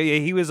 Yeah,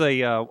 he was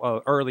a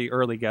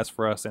early guest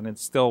for us, and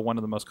it's still one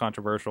of the most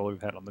controversial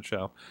we've had on the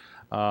show.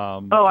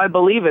 I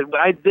believe it.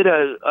 I did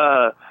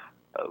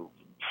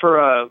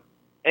for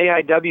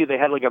AIW, they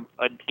had like a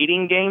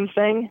dating game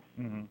thing,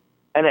 mm-hmm.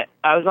 and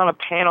I was on a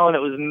panel, and it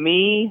was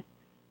me,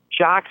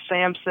 Jock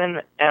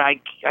Sampson, and I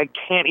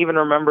can't even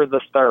remember the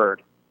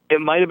third.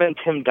 It might have been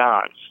Tim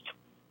Donst,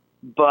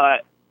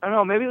 but I don't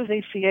know, maybe it was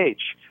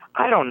ACH.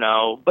 I don't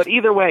know, but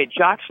either way,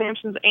 Jock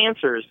Sampson's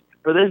answers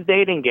for this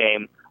dating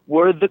game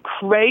were the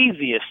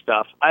craziest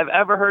stuff I've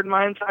ever heard in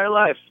my entire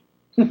life.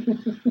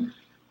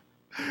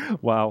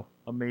 Wow.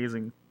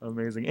 Amazing.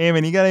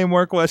 Eamon, you got any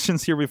more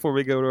questions here before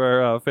we go to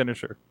our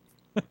finisher?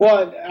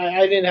 Well,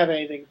 I didn't have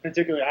anything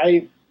particular.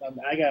 I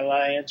got a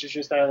lot of answers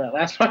just out of that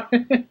last one.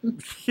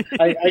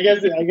 I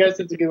guess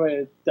it's a good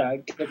way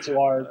to get to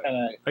our kind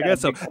of. I guess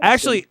so.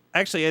 Actually,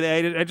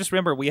 I just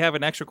remember we have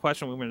an extra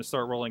question. We're going to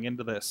start rolling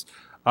into this.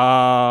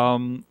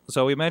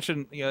 So we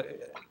mentioned,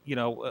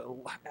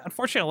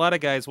 unfortunately, a lot of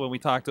guys when we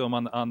talk to them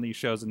on these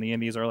shows in the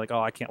Indies are like, "Oh,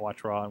 I can't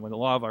watch Raw," and when a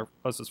lot of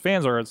us as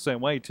fans are the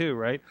same way too,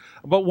 right?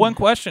 But one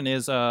question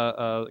is,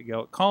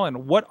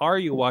 Colin, what are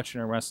you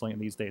watching in wrestling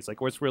these days?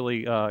 Like, what's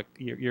really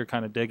you're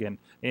kind of digging?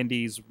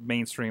 Indies,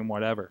 mainstream,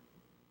 whatever.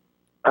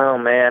 Oh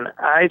man,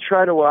 I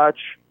try to watch.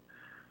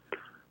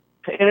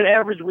 In an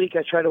average week,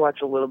 I try to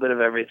watch a little bit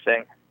of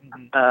everything.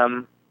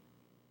 Mm-hmm.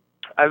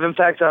 I've in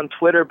fact on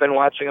Twitter been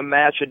watching a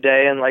match a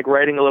day and like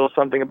writing a little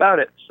something about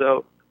it.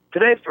 So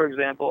today, for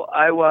example,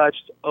 I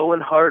watched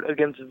Owen Hart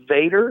against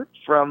Vader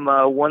from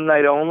One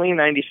Night Only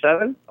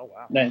 '97. Oh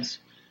wow, nice.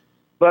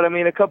 But I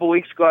mean, a couple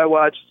weeks ago, I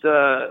watched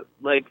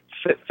like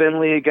Fit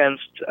Finlay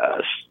against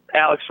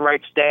Alex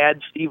Wright's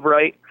dad, Steve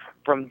Wright,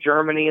 from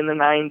Germany in the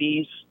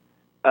 '90s.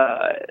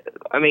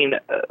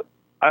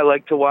 I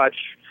like to watch.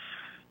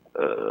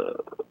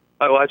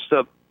 I watched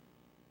a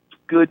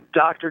good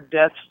Dr.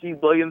 Death, Steve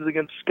Williams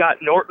against Scott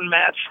Norton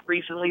match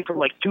recently from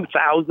like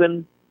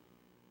 2000.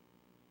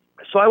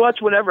 So I watch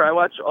whatever.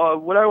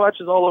 What I watch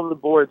is all over the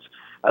boards.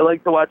 I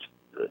like to watch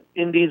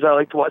indies. I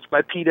like to watch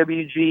my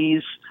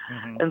PWGs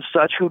and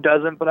such. Who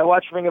doesn't? But I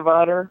watch Ring of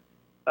Honor.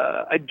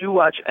 I do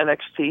watch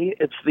NXT.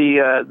 It's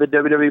the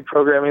WWE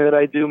programming that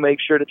I do make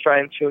sure to try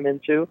and tune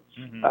into.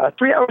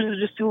 3 hours is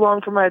just too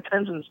long for my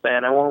attention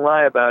span. I won't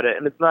lie about it.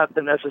 And it's not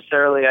that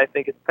necessarily I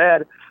think it's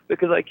bad,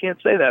 because I can't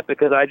say that,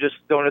 because I just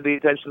don't have the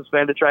attention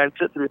span to try and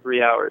sit through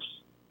 3 hours.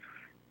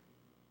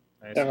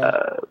 Nice.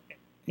 But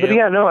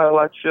yeah, no, I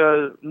watch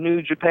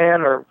New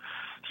Japan or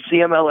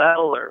CMLL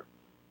or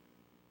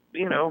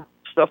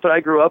stuff that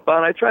I grew up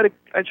on. I try to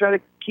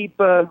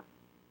keep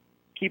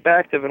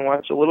active and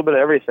watch a little bit of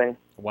everything.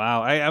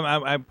 Wow,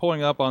 I'm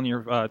pulling up on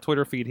your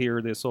Twitter feed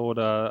here this old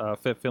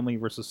Fit Finlay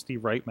versus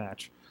Steve Wright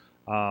match.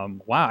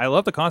 Wow, I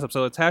love the concept.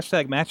 So it's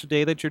hashtag match a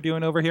day that you're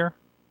doing over here?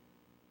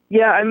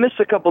 Yeah, I missed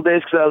a couple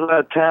days because I was out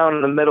of town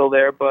in the middle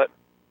there, but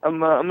I'm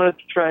going to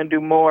try and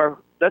do more.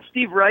 That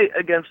Steve Wright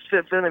against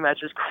Fit Finlay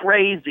match is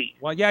crazy.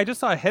 Well, yeah, I just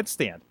saw a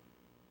headstand.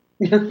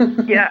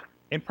 Yeah.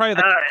 And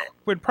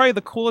probably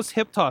the coolest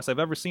hip toss I've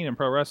ever seen in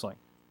pro wrestling.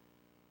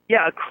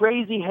 Yeah, a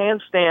crazy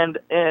handstand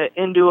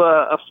into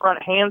a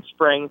front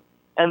handspring,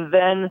 and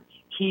then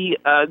he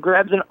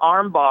grabs an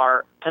arm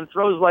bar and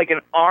throws like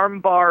an arm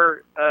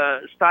bar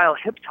style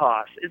hip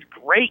toss. It's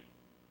great.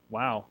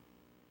 Wow.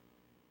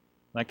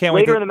 I can't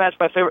Later wait. In the match,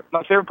 my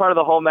favorite part of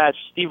the whole match,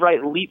 Steve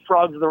Wright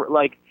leapfrogs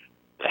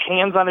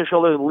hands on his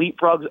shoulder,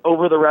 leapfrogs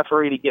over the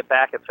referee to get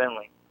back at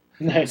Finlay.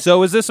 Nice.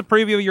 So is this a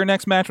preview of your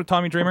next match with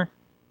Tommy Dreamer?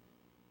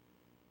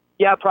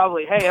 Yeah,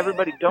 probably. Hey,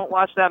 everybody, don't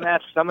watch that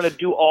match, because I'm going to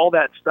do all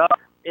that stuff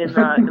in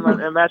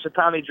a match with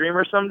Tommy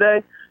Dreamer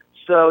someday.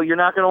 So you're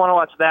not going to want to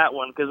watch that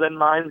one, because then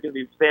mine's going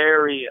to be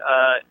very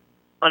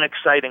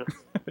unexciting.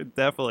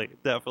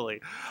 Definitely.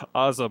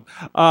 Awesome.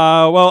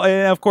 Well,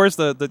 and of course,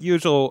 the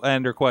usual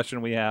ender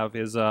question we have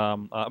is,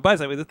 by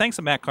the way, thanks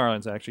to Matt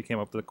Carlins actually came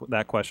up with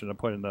that question to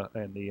put in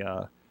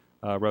the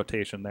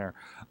rotation there.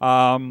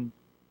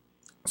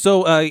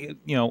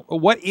 So,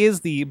 what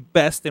is the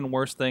best and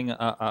worst thing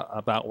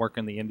about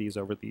working the indies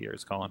over the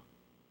years, Colin?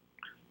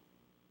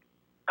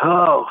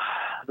 Oh,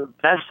 the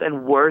best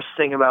and worst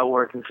thing about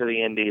working for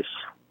the indies.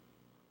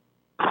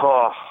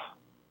 Oh,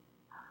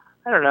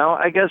 I don't know.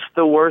 I guess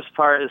the worst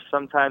part is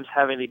sometimes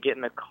having to get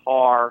in a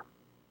car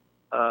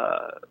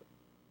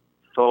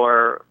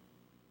for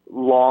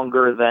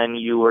longer than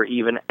you were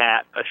even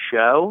at a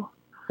show.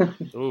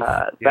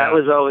 That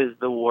was always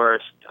the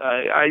worst.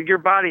 Your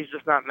body's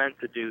just not meant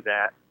to do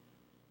that.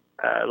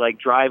 like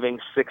driving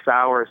 6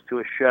 hours to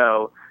a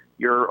show.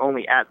 You're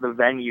only at the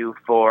venue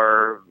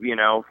for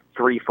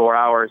 3-4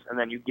 hours, and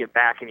then you get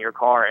back in your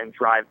car and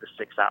drive the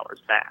 6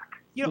 hours back.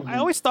 I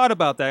always thought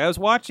about that. I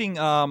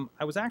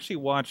was actually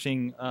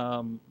watching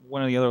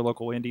one of the other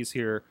local indies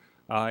here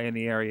in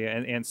the area,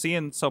 and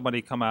seeing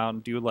somebody come out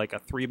and do like a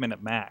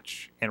 3-minute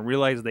match, and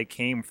realize they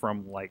came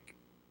from like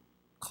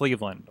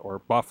Cleveland or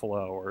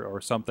Buffalo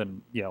or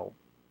something,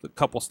 a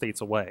couple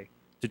states away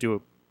to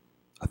do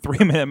a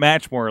 3-minute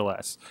match, more or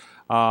less.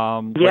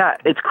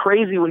 It's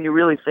crazy when you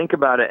really think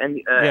about it.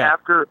 And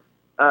after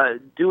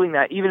doing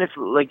that, even if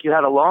like you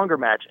had a longer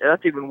match,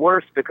 that's even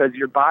worse because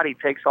your body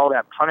takes all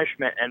that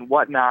punishment and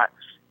whatnot,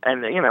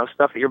 and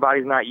stuff that your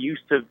body's not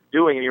used to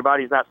doing and your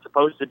body's not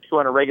supposed to do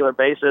on a regular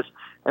basis,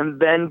 and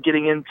then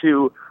getting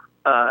into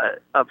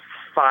a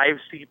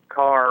 5-seat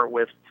car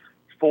with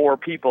 4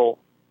 people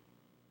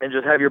and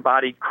just have your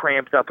body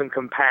cramped up and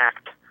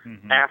compact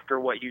after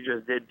what you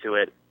just did to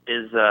it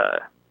is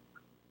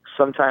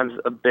sometimes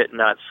a bit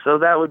nuts. So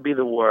that would be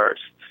the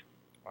worst.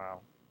 Wow.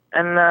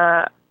 And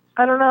I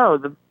don't know.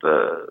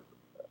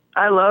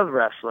 I love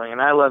wrestling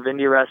and I love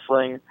indie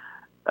wrestling.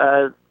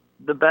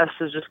 The best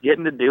is just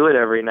getting to do it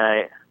every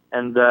night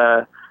and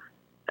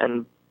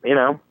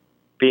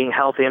being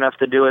healthy enough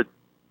to do it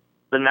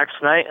the next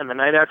night and the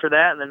night after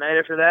that and the night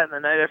after that and the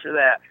night after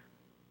that.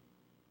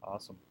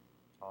 Awesome.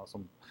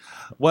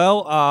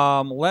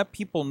 Well, let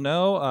people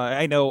know.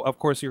 I know, of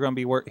course, you're going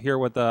to be here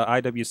with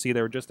IWC.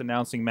 They were just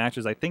announcing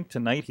matches, I think,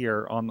 tonight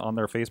here on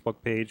their Facebook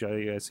page.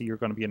 I see you're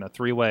going to be in a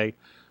 3-way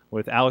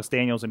with Alex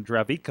Daniels and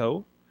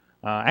Dravico.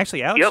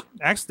 Actually,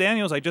 Alex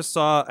Daniels I just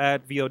saw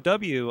at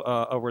VOW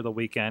over the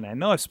weekend. I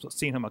know I've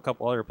seen him a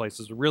couple other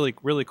places. Really,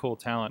 really cool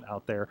talent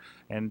out there.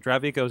 And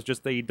Dravico is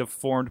just a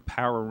deformed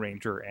Power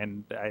Ranger,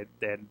 and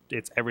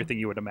it's everything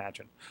you would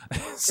imagine.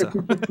 So.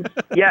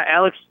 Yeah,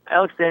 Alex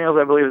Daniels,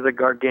 I believe, is a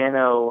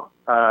Gargano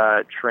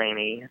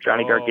trainee,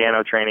 Johnny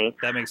Gargano trainee.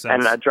 That makes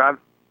sense. And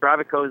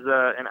Dravico's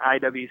an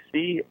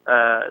IWC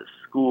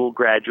school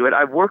graduate.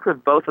 I've worked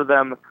with both of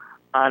them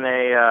on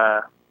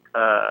a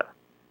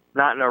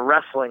not in a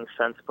wrestling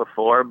sense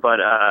before, but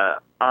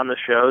on the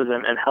shows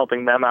and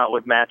helping them out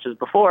with matches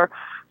before.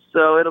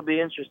 So it'll be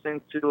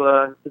interesting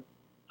to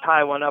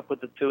tie one up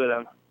with the two of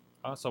them.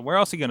 Awesome. Where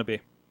else are you going to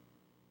be?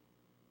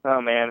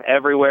 Oh, man,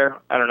 everywhere.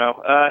 I don't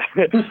know.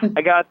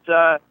 I got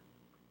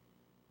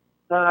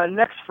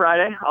next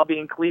Friday, I'll be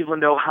in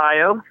Cleveland,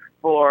 Ohio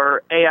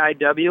for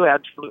AIW,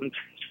 Absolute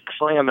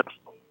Slam and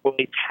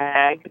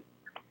Tag.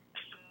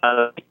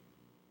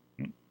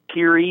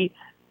 Kiri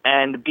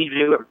and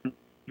BJ,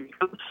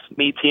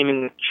 me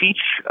teaming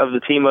Cheech of the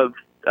team of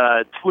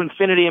To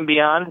Infinity and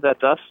Beyond.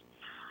 That's us.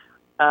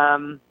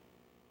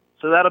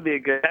 So that'll be a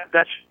good.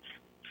 That's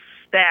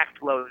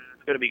stacked load.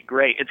 It's going to be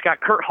great. It's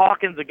got Kurt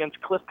Hawkins against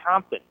Cliff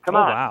Compton. Come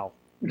on. Wow.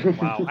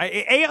 Wow.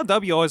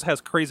 AIW always has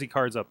crazy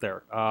cards up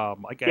there. I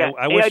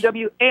wish...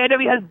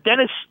 AIW has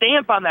Dennis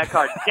Stamp on that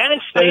card.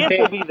 Dennis Stamp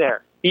will be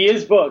there. He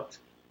is booked.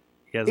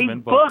 He's been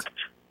booked.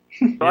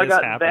 So I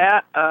got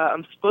that.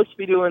 I'm supposed to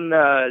be doing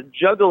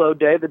Juggalo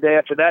Day the day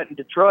after that in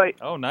Detroit.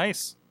 Oh,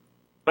 nice.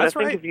 But That's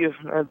I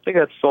think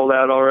that's sold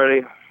out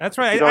already. That's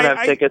right. If you don't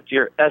have tickets,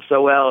 you're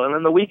SOL. And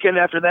then the weekend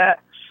after that,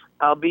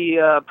 I'll be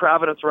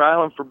Providence, Rhode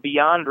Island for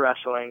Beyond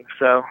Wrestling.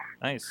 So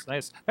nice.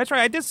 That's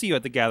right. I did see you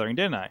at the gathering,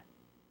 didn't I?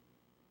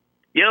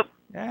 Yep.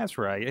 Yeah, that's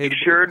right. You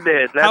sure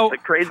did. That's the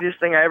craziest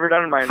thing I ever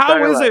done in my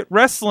entire life. How is it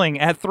wrestling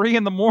at 3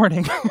 a.m?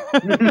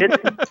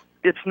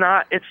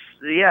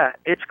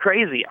 It's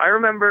crazy. I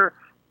remember,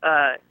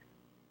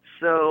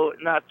 so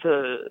not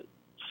to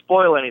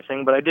spoil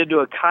anything, but I did do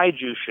a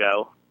kaiju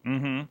show.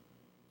 Mm-hmm.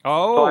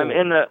 Oh. So I'm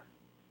in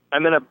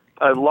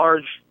a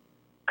large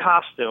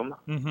costume,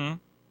 mm-hmm. and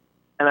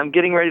I'm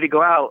getting ready to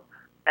go out,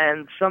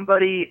 and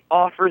somebody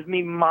offers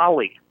me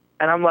Molly,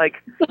 and I'm like,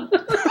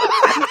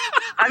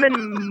 I'm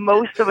in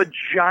most of a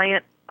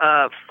giant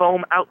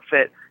foam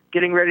outfit,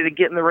 getting ready to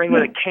get in the ring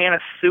with a can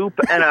of soup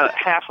and a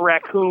half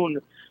raccoon,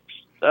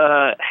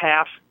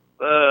 half,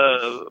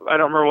 I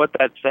don't remember what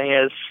that thing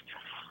is,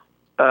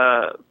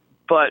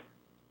 but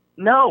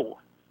no.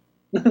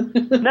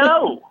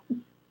 No.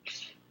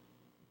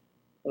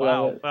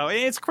 Wow,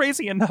 it's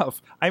crazy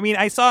enough. I mean,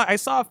 I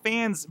saw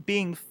fans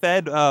being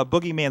fed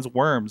Boogeyman's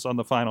worms on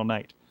the final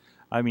night.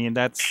 I mean,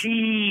 that's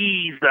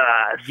Jesus.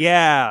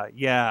 Yeah.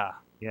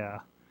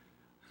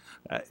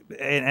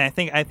 And I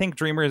think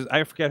Dreamer,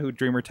 I forget who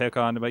Dreamer took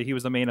on, but he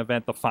was the main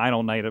event, the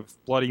final night of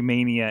Bloody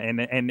Mania,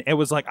 and it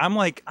was like I'm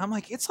like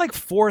it's like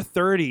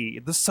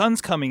 4:30. The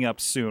sun's coming up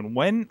soon.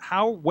 When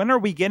are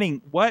we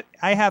getting what?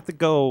 I have to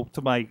go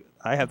to my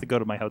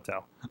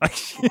hotel.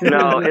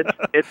 No,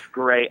 it's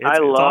great. I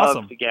love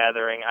awesome. The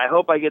gathering. I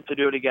hope I get to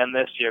do it again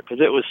this year because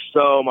it was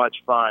so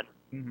much fun.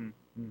 Mm-hmm.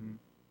 Mm-hmm.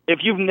 If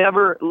you've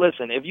never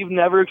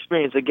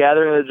experienced a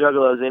gathering of the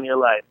Juggalos in your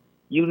life,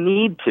 you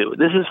need to.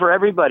 This is for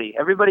everybody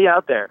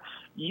out there.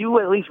 You,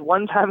 at least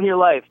one time in your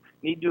life,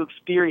 need to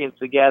experience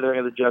the gathering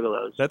of the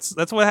Juggalos.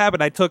 That's what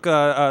happened. I took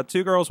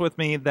 2 girls with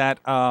me that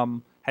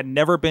had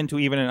never been to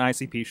even an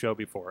ICP show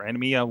before, and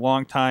me, a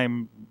long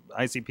time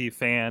ICP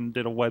fan,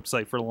 did a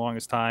website for the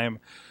longest time.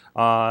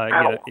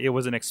 It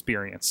was an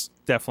experience,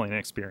 definitely an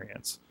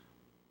experience.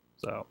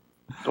 So,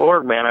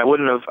 Sorg, man, I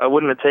wouldn't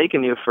have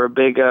taken you for a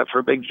big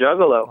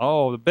juggalo.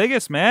 Oh, the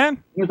biggest,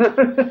 man.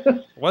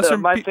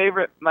 My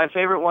favorite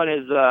one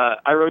is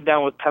I rode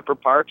down with Pepper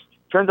Parks.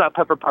 Turns out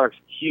Pepper Parks,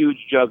 huge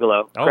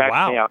juggalo. Oh, Cracks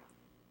wow. me out.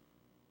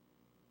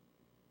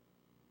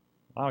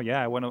 Oh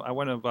yeah, I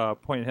wouldn't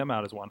have pointed him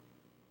out as one.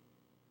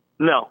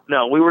 No,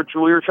 we were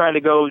trying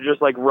to go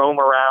just like roam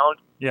around.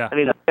 Yeah. And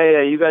he's like,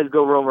 hey, you guys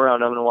go roam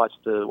around. I'm gonna watch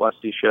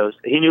these shows.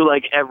 He knew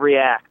like every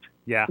act.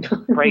 Yeah.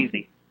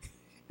 Crazy.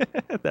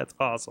 That's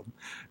awesome.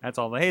 That's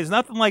all. Hey, it's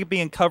nothing like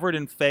being covered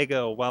in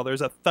Faygo while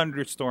there's a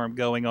thunderstorm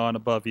going on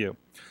above you.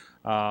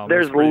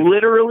 There's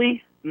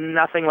literally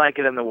nothing like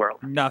it in the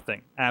world.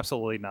 Nothing.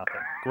 Absolutely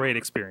nothing. Great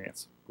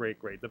experience. Great.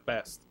 The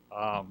best.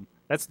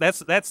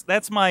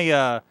 That's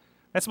my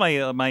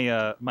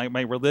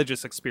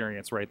religious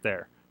experience right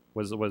there.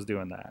 Was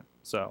doing that.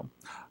 So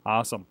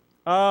awesome.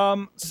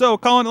 So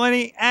Colin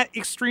Delaney at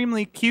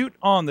Extremely Cute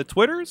on the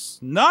Twitters,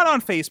 not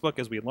on Facebook,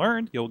 as we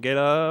learned. You'll get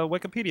a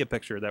Wikipedia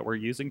picture that we're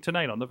using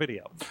tonight on the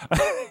video.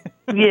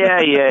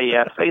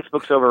 Yeah.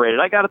 Facebook's overrated.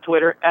 I got a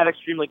Twitter at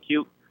Extremely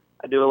Cute.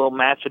 I do a little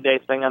match a day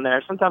thing on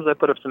there. Sometimes I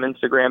put up some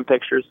Instagram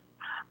pictures,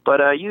 but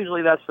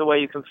usually that's the way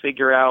you can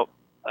figure out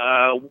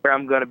where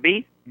I'm going to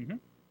be. Mm-hmm.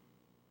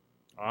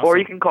 Awesome. Or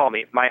you can call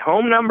me. My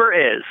home number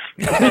is.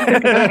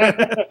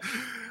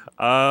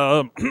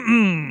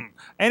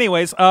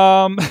 Anyways,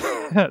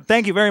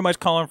 thank you very much,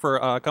 Colin,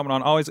 for coming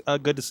on. Always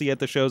good to see you at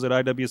the shows at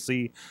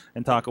IWC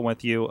and talking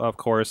with you, of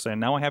course. And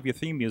now I have your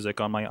theme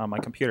music on my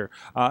computer.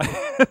 Which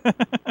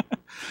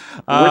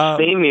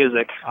theme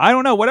music? I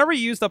don't know. Whatever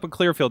you used up in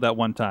Clearfield that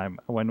one time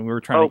when we were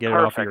trying to get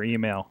perfect. it off of your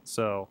email.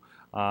 So,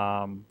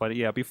 but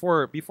yeah,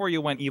 before you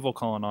went evil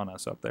calling on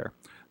us up there.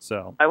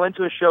 So I went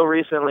to a show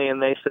recently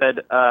and they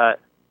said,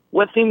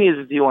 what theme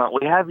music do you want?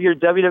 We have your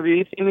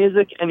WWE theme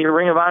music and your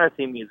Ring of Honor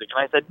theme music.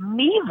 And I said,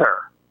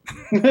 neither.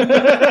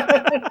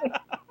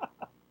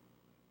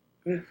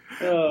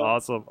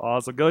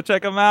 Awesome. Go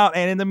check them out.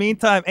 And in the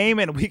meantime,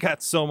 Eamon, we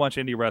got so much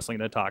indie wrestling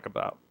to talk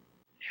about.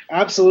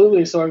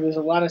 Absolutely, Sorg. There's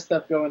a lot of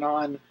stuff going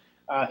on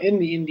in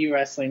the indie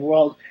wrestling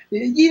world.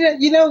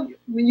 You know,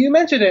 when you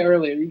mentioned it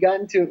earlier, we got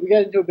into a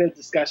bit of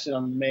discussion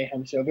on the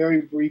Mayhem show,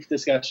 very brief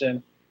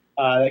discussion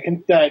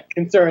that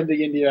concerned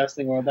the indie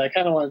wrestling world. That I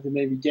kind of wanted to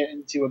maybe get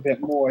into a bit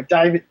more,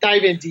 dive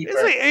in deeper.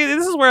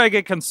 This is where I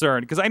get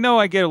concerned because I know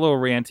I get a little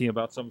ranty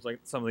about some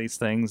of these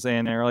things,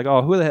 and they're like,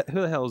 "Oh, who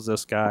the hell is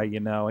this guy? You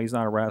know, he's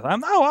not a wrestler."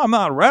 I'm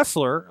not a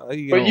wrestler.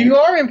 You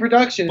are in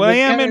production. But I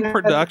am in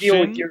production.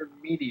 Deal with your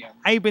medium.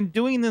 I've been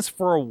doing this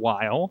for a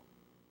while.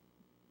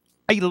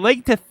 I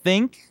like to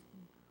think.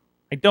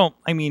 I don't.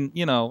 I mean,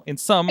 you know, in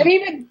some. And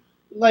even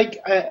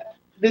like.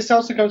 This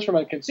also comes from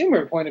a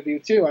consumer point of view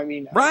too. I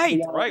mean,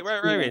 right.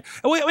 Wait,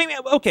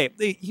 okay.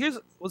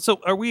 So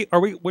are we?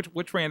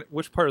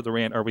 Which part of the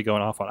rant are we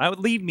going off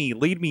on? Lead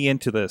me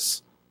into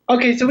this.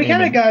 Okay, so we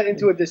kind of got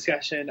into a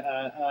discussion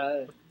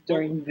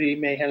during the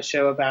Mayhem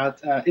show about.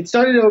 It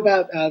started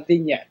about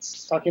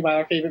vignettes, talking about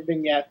our favorite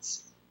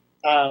vignettes.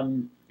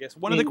 Yes,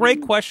 one of the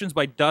great questions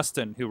by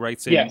Dustin, who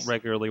writes in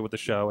regularly with the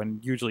show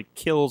and usually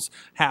kills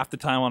half the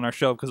time on our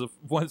show because of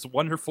his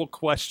wonderful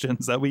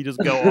questions that we just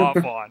go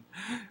off on.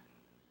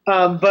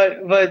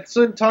 But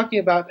sort of talking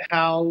about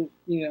how,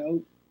 you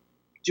know,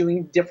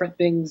 doing different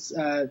things,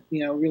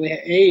 you know, really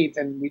aids.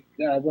 And we,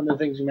 one of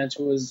the things we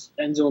mentioned was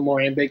Enzo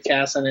Amore and Big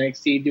Cass on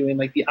NXT doing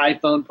like the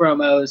iPhone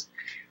promos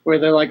where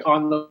they're like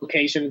on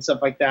location and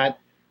stuff like that.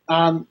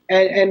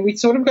 And we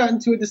sort of got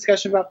into a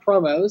discussion about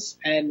promos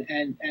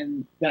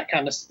and that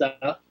kind of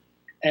stuff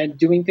and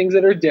doing things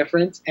that are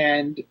different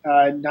and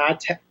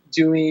not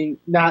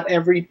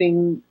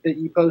everything that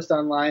you post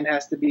online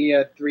has to be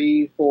a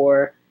 3,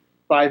 4,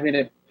 5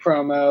 minute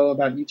promo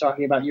about you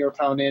talking about your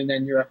opponent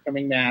and your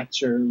upcoming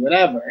match or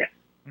whatever.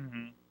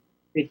 Mm-hmm.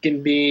 It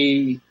can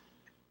be,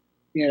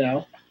 you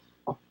know,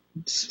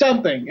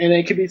 something, and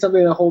it could be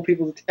something to hold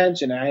people's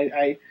attention.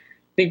 I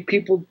think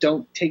people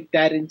don't take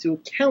that into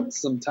account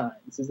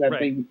sometimes. Is that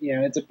they, you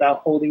know, it's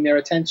about holding their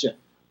attention.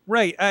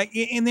 Right,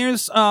 and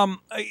there's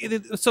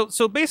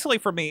so basically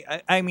for me,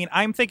 I mean,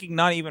 I'm thinking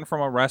not even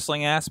from a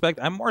wrestling aspect.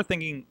 I'm more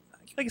thinking,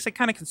 like I said,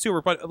 kind of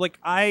consumer, but like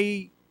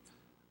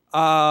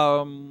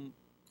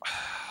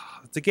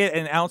to get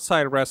an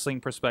outside wrestling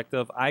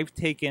perspective, I've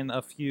taken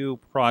a few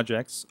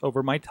projects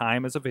over my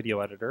time as a video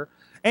editor,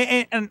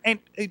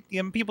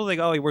 and people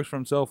think, oh, he works for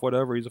himself,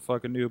 whatever, he's a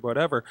fucking noob,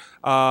 whatever.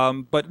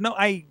 But no,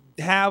 I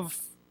have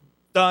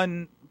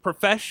done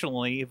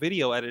professionally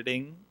video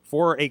editing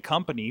for a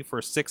company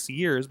for 6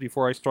 years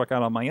before I struck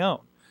out on my own.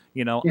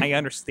 You know, I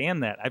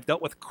understand that. I've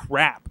dealt with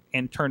crap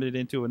and turned it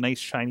into a nice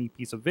shiny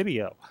piece of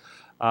video.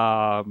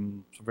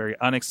 It's a very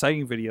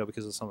unexciting video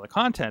because of some of the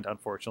content,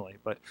 unfortunately.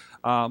 But,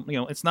 you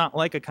know, it's not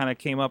like I kind of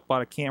came up,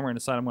 bought a camera, and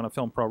decided I'm going to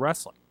film pro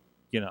wrestling,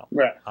 you know.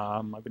 Right.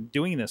 I've been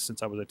doing this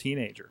since I was a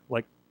teenager.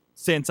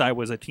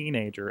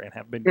 And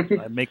have been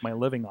I make my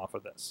living off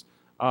of this.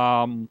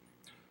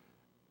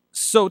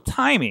 So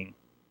timing,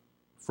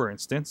 for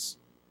instance,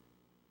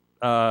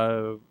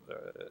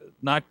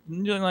 not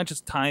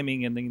just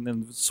timing and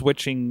then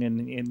switching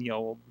and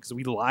because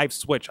we live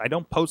switch. I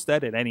don't post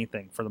edit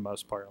anything for the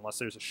most part unless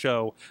there's a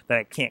show that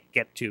I can't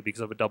get to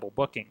because of a double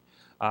booking,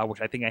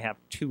 which I think I have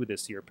 2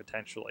 this year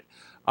potentially.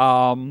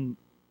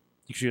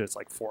 Usually it's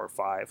like 4 or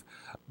 5,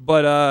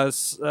 but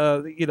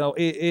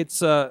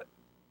it's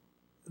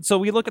so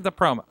we look at the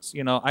promos.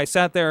 I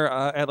sat there.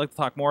 I'd like to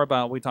talk more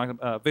about. We talked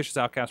about Vicious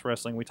Outcast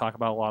Wrestling. We talk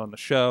about a lot on the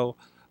show.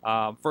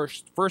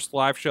 First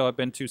live show I've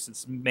been to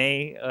since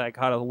May. I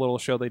caught a little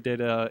show they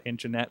did in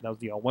Jeanette. That was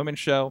the all-women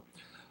show.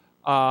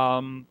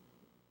 And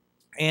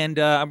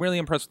I'm really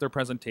impressed with their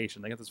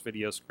presentation. They got this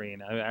video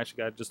screen. I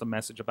actually got just a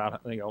message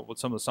about what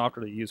some of the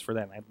software they use for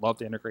that. And I'd love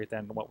to integrate that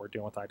into what we're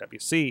doing with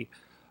IWC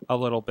a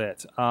little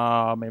bit,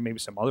 and maybe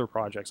some other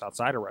projects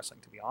outside of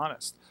wrestling. To be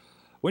honest,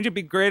 wouldn't it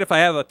be great if I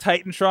have a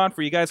Titantron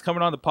for you guys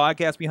coming on the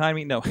podcast behind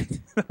me? No,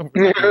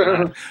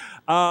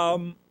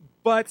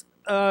 but.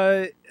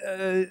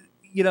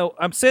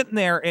 I'm sitting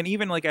there, and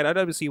even like at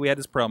IWC, we had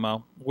this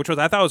promo, which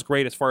I thought was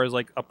great as far as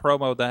like a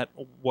promo that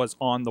was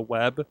on the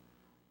web,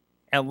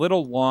 a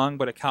little long,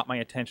 but it caught my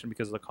attention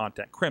because of the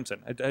content.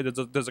 Crimson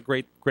it does a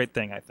great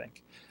thing, I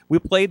think. We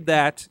played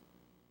that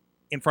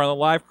in front of the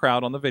live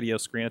crowd on the video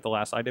screen at the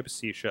last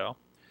IWC show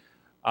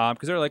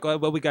because they're like,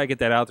 well, we got to get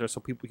that out there so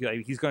people,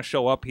 he's going to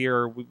show up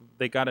here.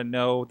 They got to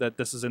know that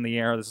this is in the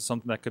air. This is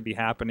something that could be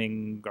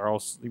happening, or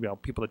else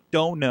people that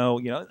don't know,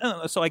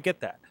 so I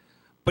get that.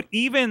 But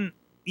even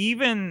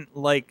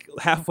like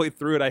halfway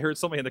through it, I heard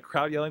somebody in the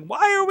crowd yelling,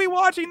 "Why are we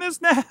watching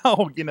this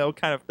now?"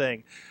 Kind of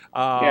thing.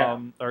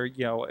 Or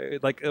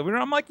like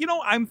I'm like,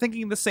 I'm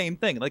thinking the same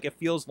thing. Like it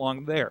feels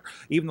long there.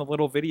 Even the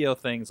little video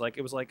things, like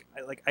it was like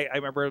I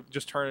remember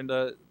just turning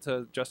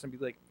to Justin and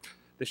be like,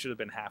 "This should have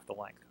been half the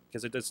length,"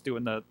 because it is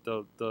doing the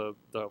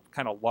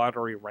kind of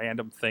lottery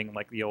random thing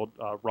like the old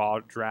Raw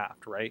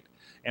draft, right?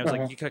 And it was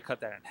like you could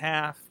cut that in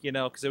half,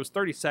 because it was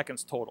 30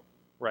 seconds total,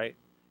 right?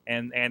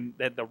 And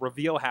the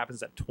reveal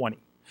happens at 20.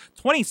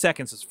 20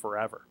 seconds is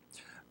forever.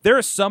 There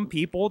are some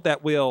people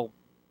that will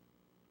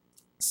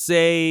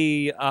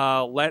say,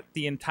 let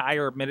the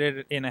entire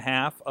minute and a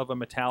half of a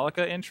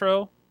Metallica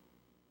intro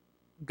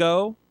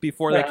go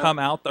before they come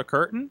out the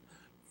curtain.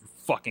 You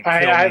fucking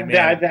kill me,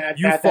 man.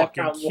 You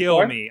fucking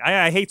kill me.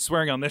 I hate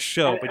swearing on this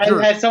show, but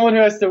as someone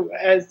who has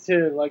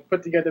to like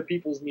put together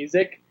people's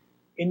music,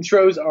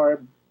 intros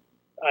are.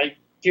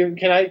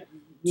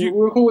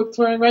 We're cool with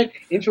swearing, right?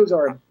 Intros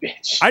are a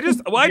bitch. I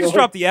just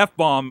dropped the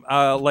F-bomb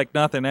like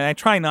nothing, and I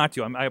try not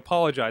to. I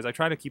apologize. I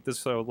try to keep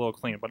this a little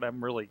clean, but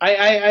I'm really...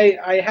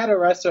 I had a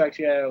wrestler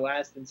actually at our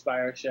last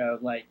Inspire show.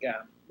 Like,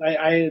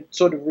 I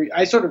sort of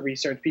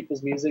research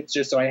people's music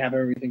just so I have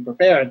everything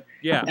prepared.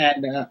 Yeah.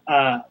 And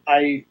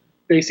I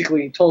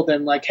basically told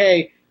them, like,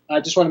 hey, I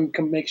just want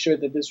to make sure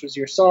that this was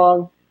your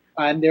song.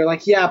 And they're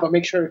like, yeah, but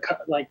make sure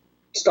to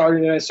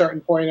started at a certain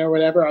point or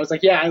whatever. I was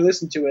like, yeah, I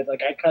listened to it.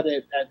 Like, I cut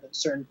it at a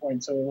certain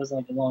point, so it wasn't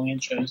like a long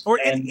intro.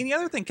 And the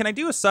other thing, can I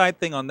do a side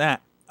thing on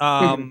that?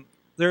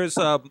 There's,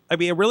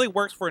 it really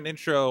works for an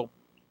intro.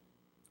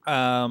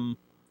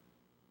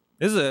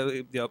 This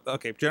is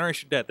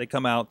Generation Dead. They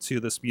come out to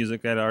this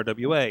music at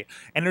RWA,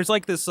 and there's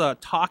like this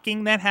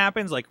talking that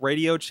happens, like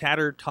radio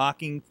chatter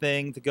talking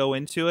thing to go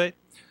into it,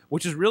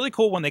 which is really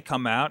cool when they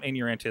come out and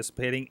you're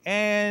anticipating.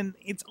 And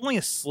it's only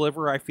a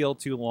sliver, I feel,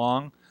 too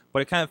long.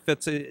 But it kind of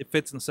fits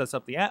and sets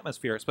up the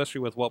atmosphere, especially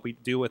with what we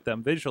do with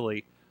them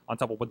visually on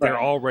top of what they're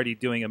already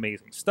doing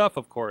amazing stuff,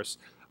 of course.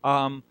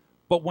 But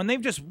when they've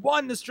just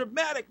won this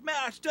dramatic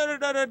match,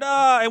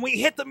 and we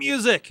hit the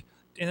music,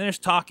 and there's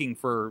talking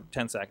for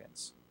 10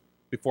 seconds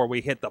before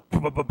we hit the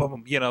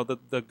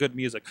the good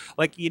music.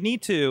 Like, you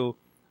need to,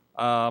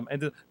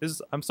 and this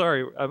is, I'm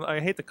sorry, I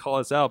hate to call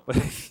this out, but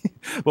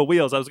but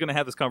Wheels, I was going to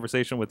have this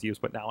conversation with you,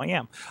 but now I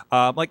am.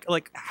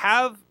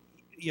 Have...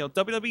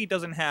 WWE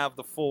doesn't have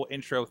the full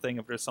intro thing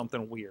if there's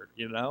something weird,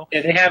 Yeah,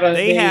 they have an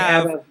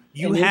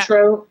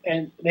intro,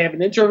 and they have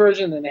an intro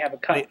version, and they have a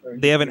cut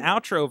version. They have an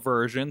outro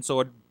version, so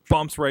it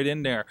bumps right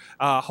in there.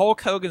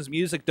 Hulk Hogan's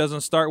music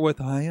doesn't start with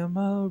 "I am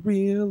a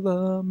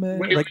real man,"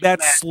 like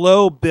that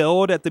slow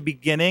build at the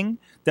beginning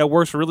that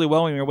works really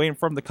well when you're waiting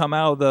for him to come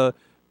out of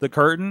the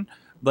curtain.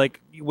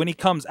 Like, when he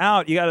comes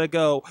out, you gotta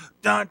go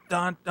dun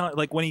dun dun.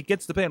 Like, when he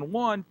gets the pin,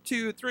 1,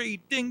 2,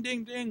 3, ding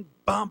ding ding,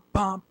 bump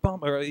bump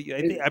bump. Or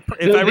the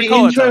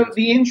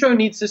intro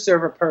needs to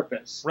serve a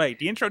purpose. Right.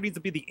 The intro needs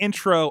to be the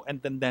intro,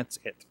 and then that's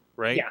it.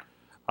 Right.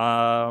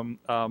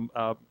 Yeah.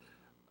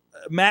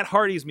 Matt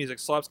Hardy's music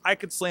slaps. I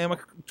could slam a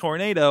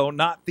tornado,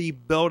 not the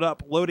build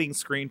up loading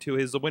screen to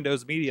his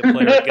Windows Media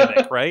Player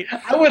gimmick. Right.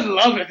 I would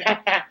love it if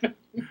that happened.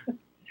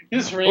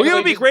 It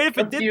would be great if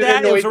it did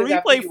that. It was a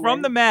replay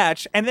from the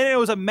match, and then it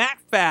was a Matt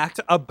fact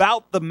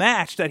about the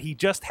match that he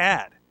just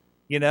had.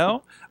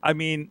 I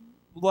mean,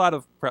 a lot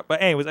of prep.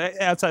 But anyways,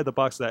 outside the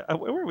box of that,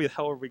 where the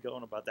hell are we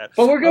going about that?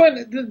 But we're going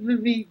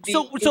the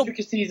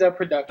intricacies of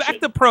production.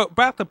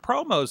 Back to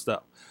promos,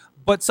 though.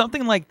 But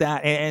something like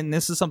that, and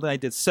this is something I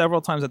did several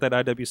times at that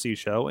IWC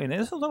show, and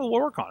this is a little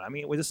work on. I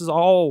mean, this is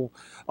all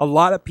a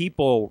lot of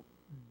people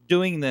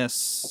doing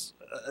this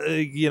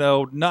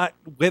not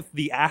with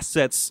the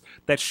assets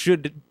that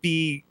should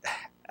be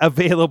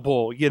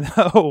available,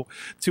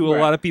 to a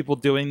lot of people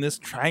doing this,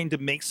 trying to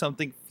make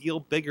something feel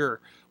bigger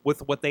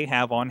with what they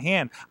have on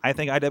hand. I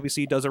think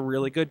IWC does a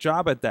really good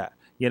job at that.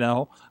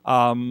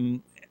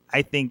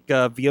 I think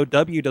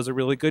VOW does a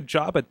really good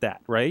job at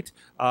that, right?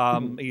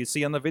 You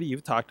see on the video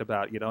you've talked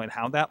about, and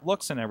how that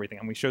looks and everything.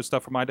 And we showed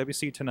stuff from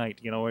IWC tonight,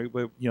 a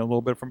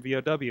little bit from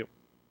VOW.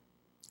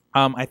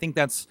 I think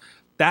that's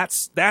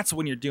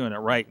when you're doing it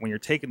right, when you're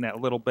taking that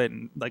little bit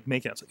and like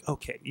making it, it's like,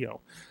 okay,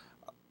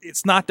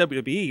 it's not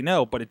WWE,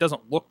 no, but it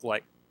doesn't look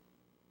like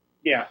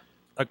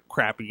a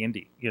crappy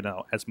indie,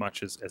 as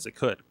much as it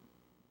could.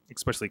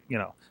 Especially,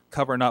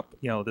 covering up,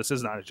 this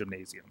is not a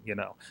gymnasium, you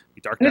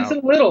darken out.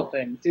 It's the little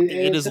things.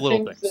 It is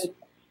little things.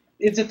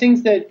 It's the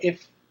things that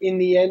if in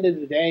the end of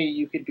the day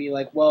you could be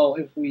like, well,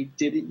 if we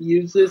didn't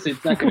use this,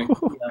 it's not going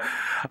to,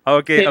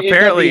 Okay,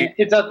 apparently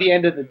it's not the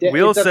end of the day.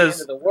 Wheel it's not says,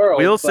 the end of the world.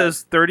 Wheel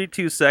says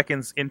 32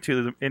 seconds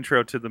into the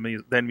intro to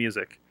the then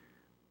music.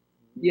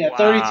 Yeah, Wow.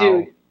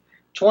 32,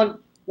 20,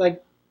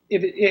 like,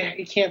 if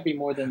it can't be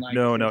more than like...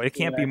 No, it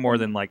can't be more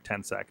than like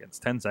 10 seconds.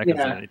 10 seconds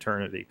is an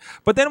eternity.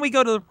 But then we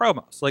go to the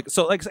promos.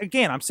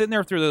 Again, I'm sitting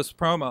there through those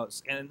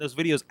promos and those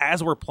videos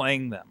as we're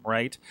playing them,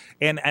 right?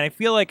 And I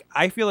feel like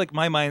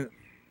my mind...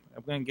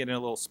 I'm going to get in a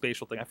little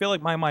spatial thing. I feel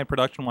like my mind,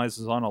 production-wise,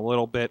 is on a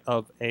little bit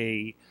of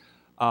a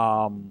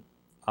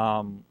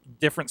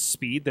different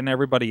speed than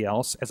everybody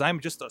else, as I'm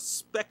just a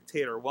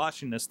spectator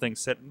watching this thing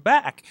sitting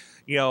back,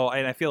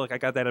 and I feel like I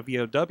got that at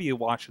VOW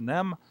watching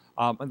them.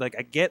 And I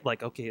get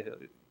okay,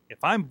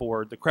 if I'm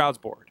bored, the crowd's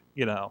bored,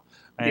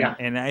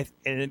 and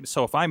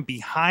so if I'm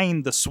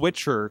behind the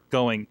switcher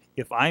going,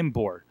 if I'm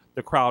bored,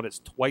 the crowd is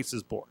twice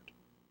as bored,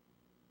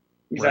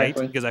 right?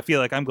 Because I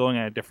feel like I'm going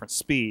at a different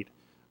speed.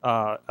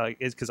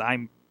 Is because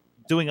I'm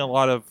doing a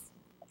lot of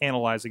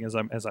analyzing as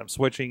I'm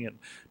switching and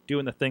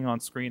doing the thing on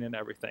screen and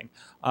everything.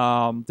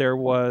 There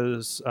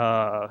was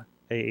a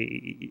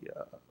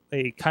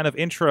kind of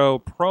intro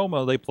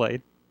promo they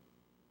played,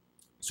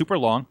 super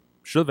long,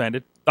 should have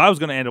ended. Thought it was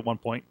going to end at one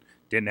point,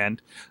 didn't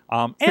end.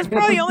 And it's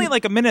probably only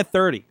like a minute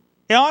 30.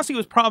 It honestly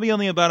was probably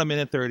only about a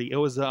minute 30. It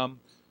was I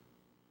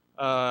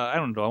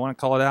don't know, I want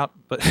to call it out,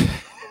 but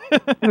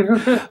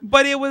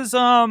but it was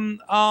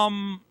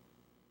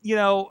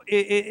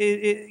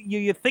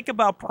you think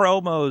about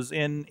promos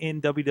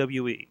in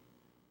WWE.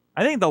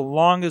 I think the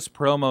longest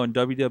promo in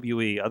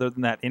WWE, other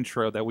than that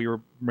intro that we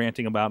were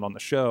ranting about on the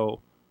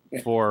show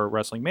for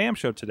Wrestling Mayhem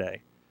show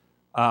today,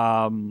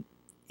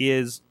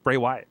 is Bray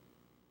Wyatt.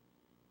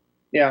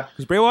 Yeah.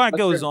 Because Bray Wyatt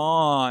goes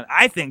on.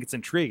 I think it's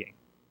intriguing.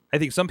 I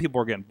think some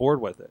people are getting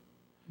bored with it.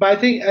 But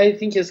I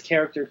think his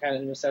character kind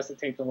of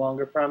necessitates a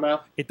longer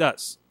promo. It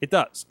does.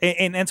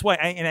 And that's why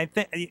I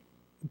think...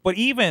 But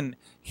even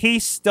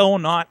he's still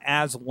not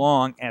as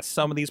long as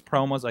some of these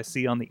promos I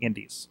see on the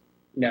indies.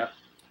 No.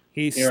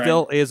 He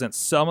still isn't.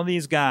 Some of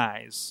these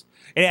guys...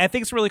 And I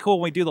think it's really cool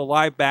when we do the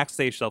live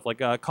backstage stuff. Like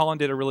Colin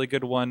did a really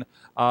good one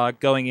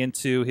going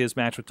into his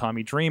match with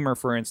Tommy Dreamer,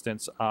 for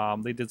instance.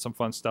 They did some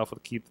fun stuff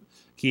with Keith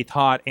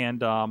Hott and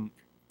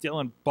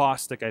Dylan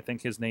Bostic, I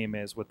think his name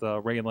is, with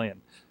Ray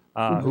Lynn,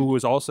 who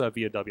was also at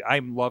VOW.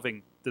 I'm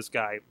loving this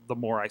guy the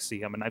more I see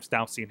him, and I've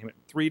now seen him at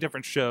 3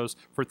 different shows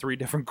for 3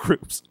 different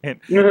groups, and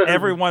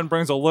everyone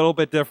brings a little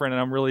bit different,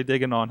 and I'm really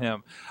digging on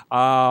him.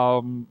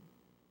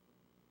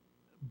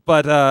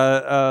 But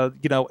I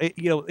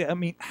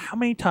mean, how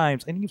many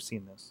times? And you've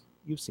seen this,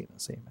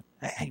 Eamon.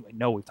 Anyway,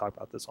 no, we've talked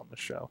about this on the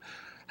show.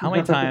 How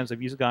many times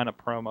have you gotten a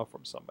promo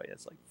from somebody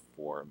that's like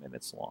 4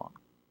 minutes long?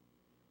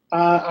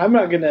 I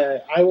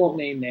won't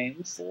name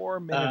names. 4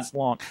 minutes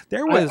long.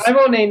 There was. I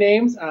won't name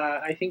names.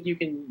 I think you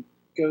can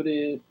go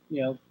to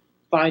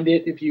find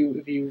it if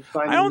you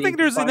find. I don't think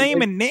there's a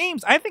name in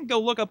names. I think go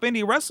look up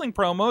indie wrestling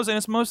promos, and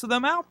it's most of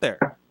them out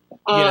there.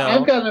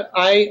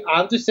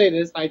 I'll just say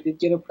this: I did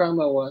get a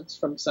promo once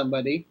from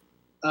somebody,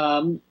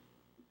 in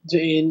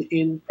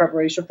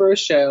preparation for a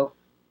show,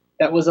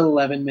 that was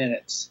 11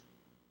 minutes.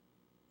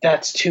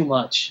 That's too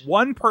much.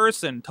 One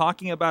person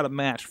talking about a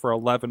match for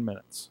 11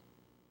 minutes.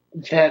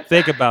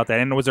 Think about that.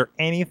 And was there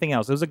anything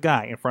else? There was a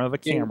guy in front of a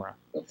camera.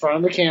 In front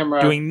of the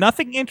camera. Doing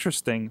nothing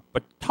interesting,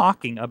 but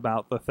talking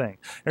about the thing.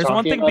 There's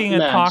one thing being a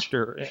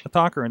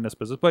talker in this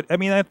business. But, I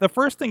mean, the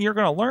first thing you're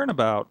going to learn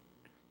about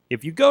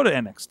if you go to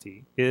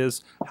NXT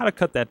is how to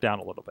cut that down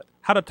a little bit.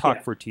 How to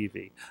talk for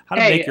TV. How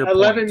to make your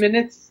 11 point.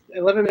 minutes,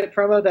 11-minute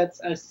promo,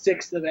 that's a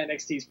sixth of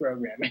NXT's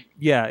programming.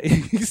 Yeah,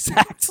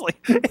 exactly.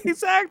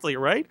 Exactly,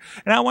 right?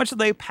 And how much do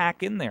they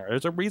pack in there?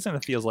 There's a reason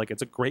it feels like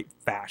it's a great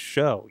fast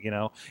show,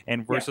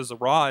 and versus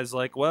Raw is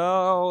like,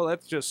 well,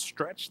 let's just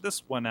stretch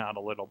this one out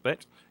a little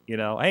bit.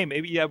 Hey,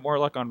 maybe you have more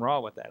luck on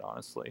Raw with that,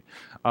 honestly.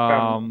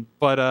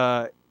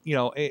 But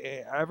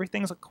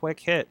everything's a quick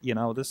hit.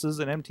 This is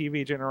an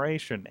MTV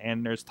generation,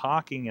 and there's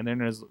talking, and then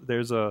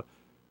there's a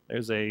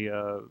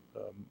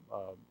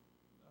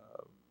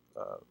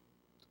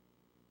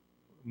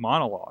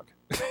monologue.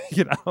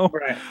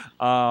 Right.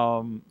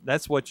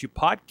 That's what you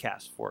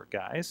podcast for,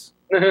 guys.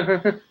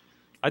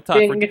 I talk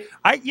for Ding.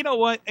 you know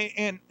what,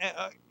 and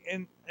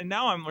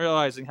now I'm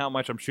realizing how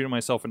much I'm shooting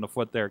myself in the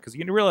foot there, because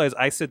you realize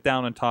I sit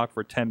down and talk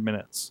for 10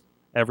 minutes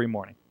every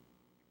morning.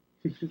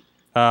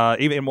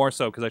 Even more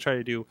so because I try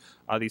to do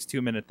these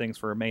 2-minute things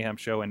for a Mayhem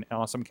show and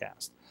Awesome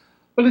Cast.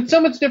 But it's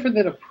so much different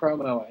than a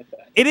promo, I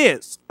think. It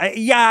is.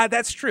 Yeah,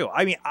 that's true.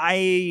 I mean,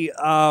 I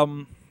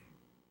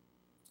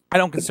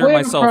don't consider the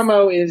point myself. Of a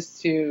promo is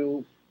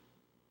to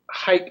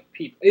hype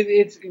people.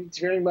 It's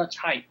very much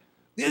hype.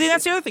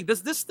 That's the other thing.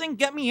 Does this thing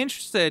get me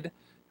interested?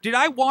 Did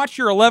I watch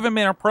your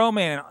 11-minute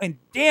promo and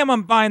damn,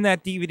 I'm buying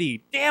that DVD.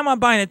 Damn, I'm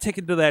buying a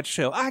ticket to that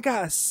show. I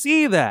gotta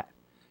see that.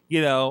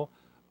 You know,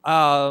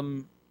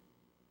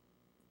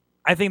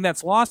 I think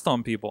that's lost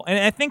on people, and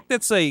I think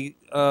that's a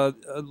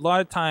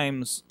lot of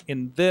times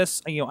in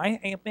this. You know,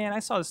 I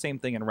saw the same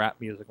thing in rap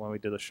music when we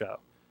did the show.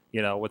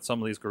 You know, with some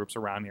of these groups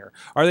around here,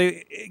 are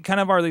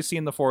they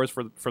seeing the forest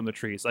from the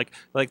trees?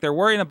 Like they're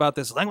worrying about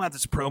this. I'm about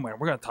this promo, and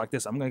we're gonna talk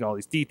this. I'm gonna get all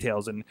these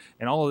details and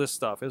all of this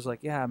stuff. It's like,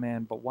 yeah,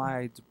 man, but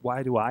why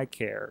do I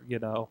care? You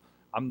know,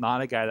 I'm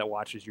not a guy that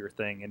watches your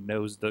thing and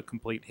knows the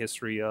complete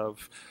history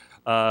of.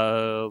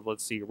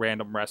 Let's see,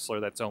 random wrestler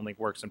that's only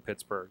works in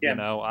Pittsburgh. Yeah.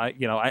 I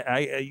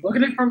look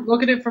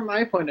at it from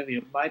my point of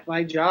view.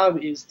 My job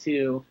is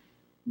to,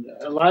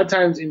 a lot of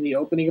times in the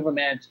opening of a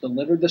match,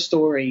 deliver the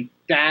story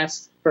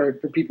fast for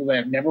people that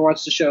have never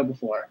watched the show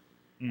before,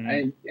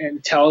 and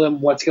tell them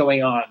what's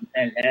going on,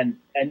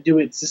 and do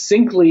it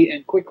succinctly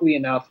and quickly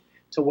enough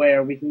to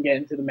where we can get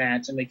into the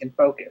match and they can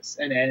focus.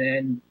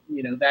 And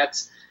you know,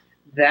 it's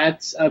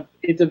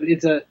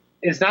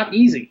not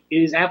easy. It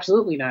is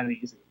absolutely not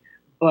easy.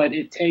 But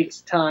it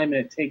takes time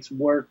and it takes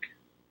work,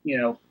 you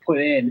know, put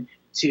in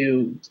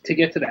to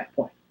get to that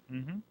point.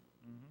 Mm-hmm.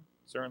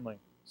 Certainly.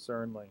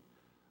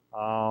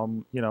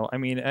 You know, I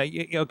mean,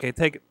 okay,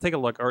 take a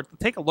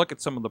look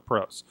at some of the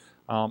pros.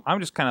 I'm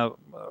just kind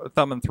of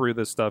thumbing through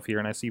this stuff here,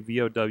 and I see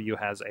VOW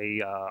has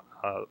a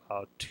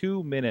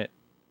 2-minute,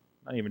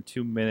 not even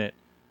 2-minute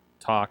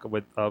talk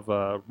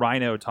of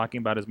Rhino talking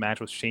about his match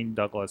with Shane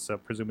Douglas.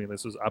 Presuming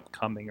this was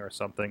upcoming or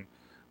something.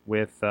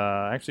 With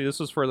actually, this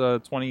was for the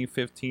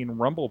 2015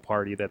 Rumble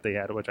party that they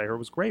had, which I heard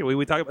was great.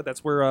 We talked about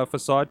that's where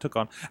Facade took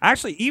on.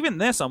 Actually, even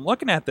this, I'm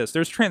looking at this.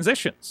 There's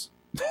transitions.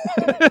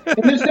 And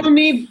there's no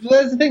need.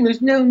 That's the thing.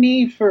 There's no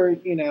need for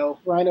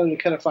Rhino to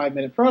cut a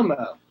 5-minute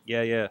promo.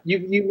 Yeah.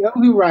 You know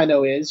who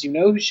Rhino is. You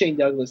know who Shane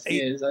Douglas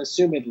is,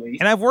 assumedly.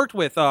 And I've worked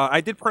with. I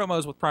did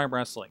promos with Prime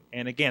Wrestling,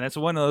 and again, it's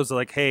one of those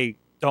like, hey,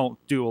 don't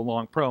do a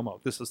long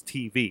promo. This is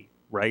TV.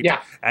 Right?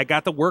 Yeah. I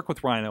got to work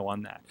with Rhino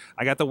on that.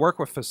 I got to work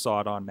with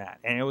Facade on that,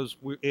 and it was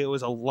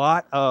a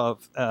lot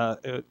of.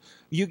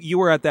 You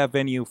were at that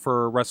venue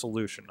for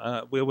Resolution.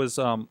 It was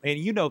and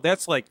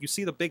that's like you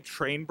see the big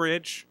train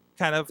bridge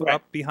kind of right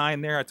up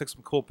behind there. I took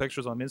some cool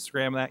pictures on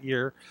Instagram that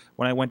year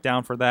when I went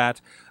down for that,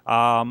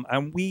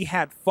 and we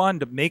had fun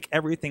to make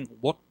everything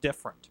look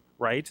different.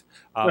 Right?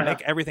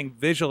 Make everything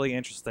visually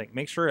interesting.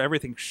 Make sure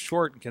everything's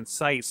short and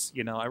concise.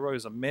 You know, I wrote it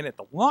was a minute.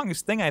 The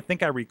longest thing I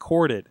think I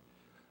recorded.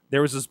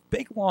 There was this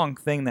big, long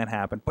thing that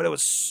happened, but it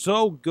was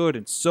so good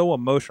and so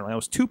emotional. And it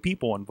was 2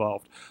 people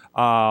involved,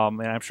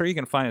 and I'm sure you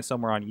can find it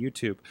somewhere on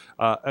YouTube.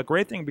 A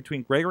great thing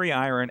between Gregory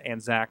Iron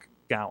and Zach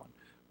Gowen,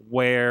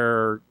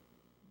 where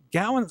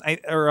Gowen's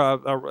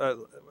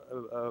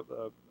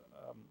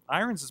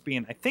Irons is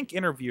being, I think,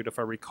 interviewed, if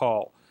I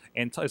recall,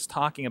 and is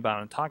talking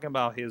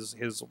about his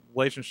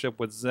relationship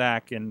with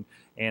Zach and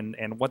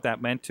what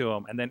that meant to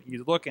him. And then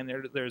you look, and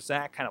there's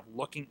Zach kind of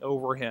looking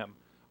over him.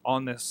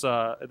 On these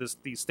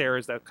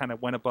stairs that kind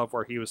of went above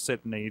where he was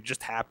sitting, and he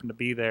just happened to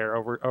be there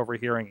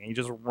overhearing, and he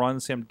just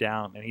runs him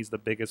down, and he's the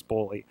biggest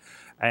bully,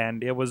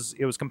 and it was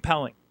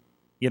compelling,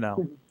 you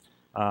know.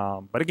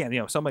 But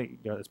again, somebody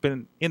that's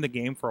been in the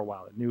game for a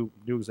while that knew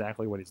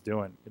exactly what he's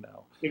doing, you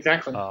know.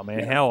 Exactly.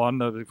 Hell,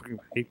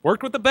 he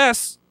worked with the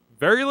best,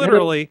 very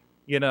literally,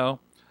 you know.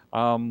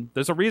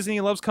 There's a reason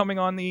he loves coming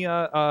on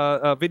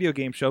the video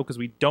game show, because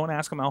we don't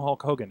ask him how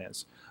Hulk Hogan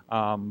is,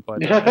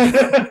 but.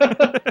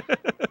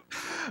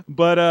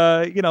 But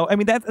I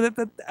mean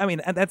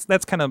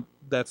that's kind of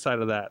that side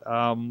of that.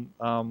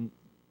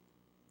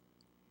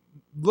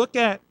 Look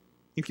at,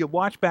 if you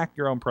watch back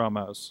your own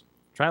promos,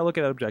 try to look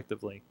at it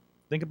objectively.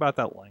 Think about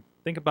that length.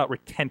 Think about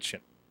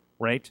retention,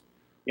 right?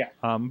 Yeah.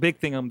 Big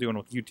thing I'm doing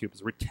with YouTube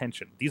is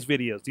retention. These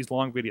videos, these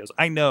long videos.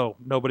 I know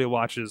nobody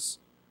watches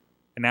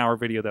an hour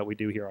video that we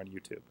do here on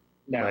YouTube.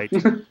 No. Right?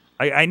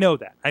 I know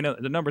that. I know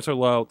the numbers are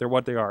low. They're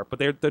what they are, but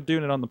they're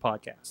doing it on the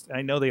podcast.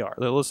 I know they are.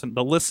 They'll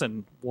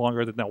listen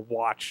longer than they'll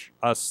watch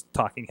us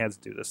talking heads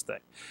do this thing.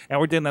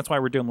 And that's why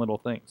we're doing little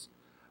things.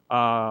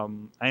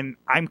 And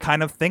I'm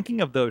kind of thinking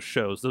of those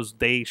shows, those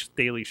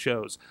daily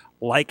shows,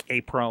 like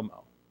a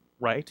promo,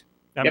 right?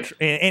 I'm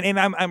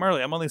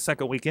early. I'm only the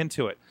second week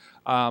into it,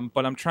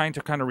 but I'm trying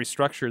to kind of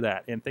restructure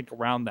that and think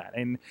around that.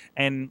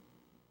 And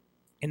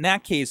in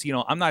that case,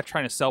 I'm not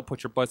trying to sell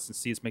put your butts in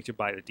seats, make you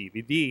buy the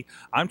DVD.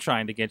 I'm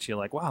trying to get you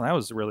like, wow, that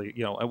was really,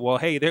 well,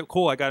 hey, they're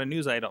cool. I got a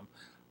news item.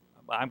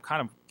 I'm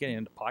kind of getting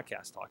into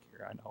podcast talk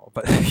here, I know,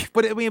 but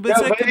I mean,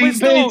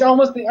 it's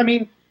almost. I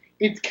mean,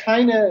 it's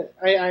kind of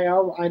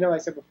I know I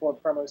said before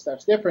promo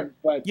stuff's different,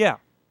 but Yeah.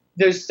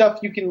 there's stuff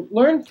you can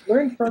learn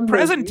from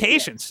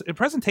Presentations.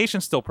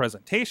 Presentation's still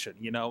presentation.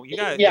 You know, you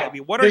got. Yeah, I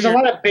mean, there's a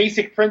lot of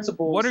basic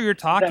principles. What are your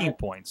talking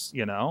points?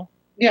 You know.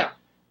 Yeah,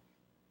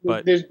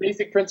 But there's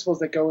basic principles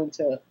that go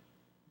into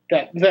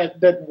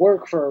that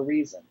work for a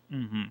reason.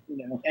 Mm-hmm.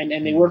 You know, and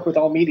they work with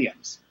all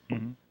mediums.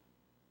 Mm-hmm.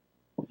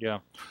 Yeah.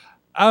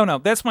 I don't know.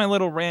 That's my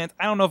little rant.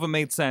 I don't know if it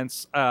made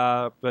sense,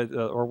 but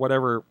or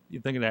whatever you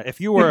think of that. If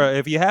you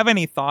have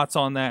any thoughts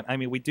on that, I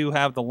mean, we do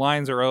have the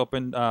lines are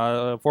open.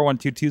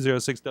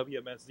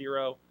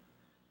 412-206-WMS0.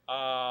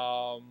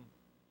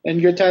 And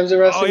Good Times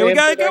of Wrestling. Oh,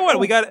 yeah, we got one.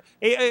 We got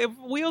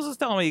Wheels is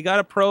telling me you got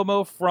a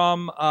promo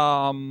from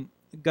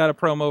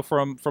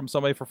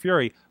somebody for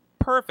Fury.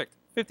 Perfect.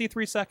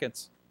 53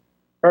 seconds.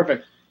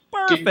 Perfect.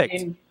 Perfect.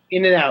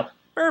 In and out.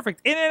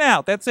 Perfect. In and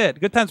out. That's it.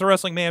 Good Times of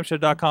Wrestling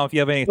Mayhem.com if you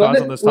have any thoughts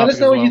on this topic. Let us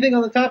know as what well. you think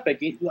on the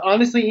topic.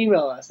 Honestly,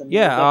 email us. And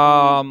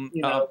Yeah.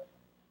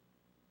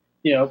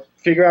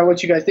 Figure out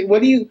what you guys think.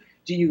 What do you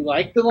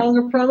like the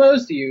longer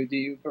promos? Do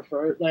you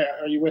prefer? Like,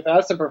 are you with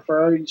us and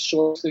prefer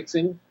short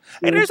 16?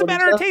 And there's a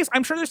matter of taste.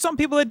 I'm sure there's some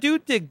people that do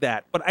dig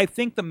that, but I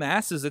think the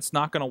masses, it's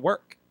not going to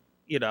work.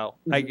 You know,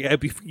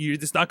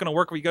 it's not going to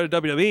work when you go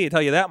to WWE. I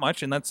tell you that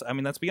much, and let's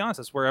be honest,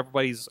 that's where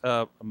everybody's,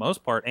 for the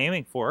most part,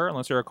 aiming for,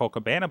 unless you're a Colt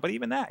Cabana. But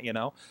even that, you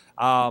know,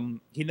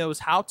 he knows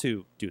how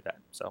to do that.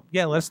 So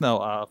yeah, let us know.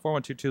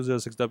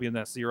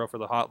 412-206-WMS0 for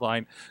the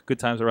hotline. Good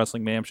Times at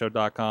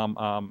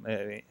WrestlingMayhemShow.com.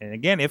 And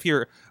again, if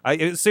you're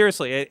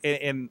seriously,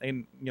 and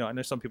you know, and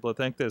there's some people that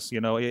think this,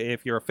 you know,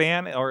 if you're a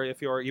fan or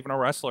if you're even a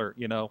wrestler,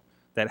 you know,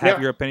 that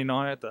have your opinion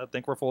on it,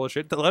 think we're full of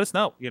shit, let us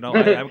know. You know,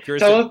 I'm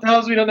curious. tell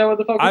us we don't know what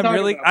the fuck we're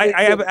talking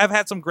about. I've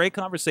had some great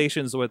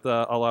conversations with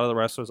a lot of the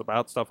wrestlers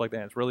about stuff like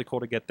that. It's really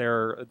cool to get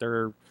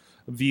their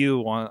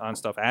view on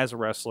stuff as a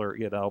wrestler,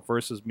 you know,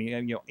 versus me.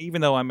 And you know,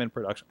 even though I'm in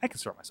production, I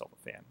consider myself a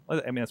fan.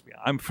 I mean, let's be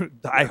honest, I'm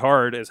die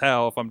hard as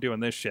hell if I'm doing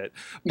this shit.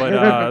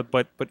 But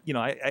but you know,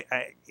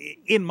 I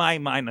in my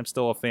mind, I'm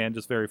still a fan.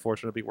 Just very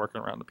fortunate to be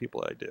working around the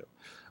people that I do.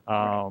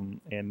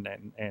 And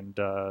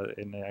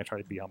I try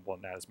to be humble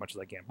in that as much as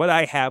I can. But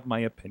I have my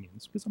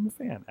opinions because I'm a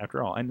fan,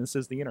 after all, and this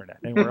is the internet,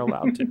 and we're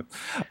allowed to.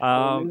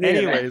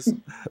 Anyways,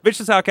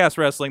 Vicious Outcast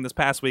Wrestling this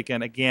past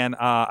weekend again.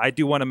 I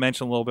do want to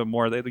mention a little bit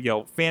more.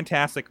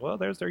 Fantastic. Well,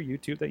 there's their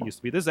YouTube. That used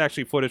to be. This is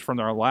actually footage from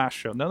our last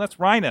show. No, that's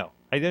Rhino.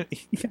 I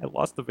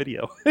lost the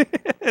video.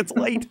 It's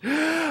late.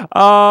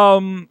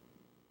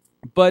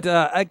 But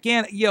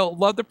again,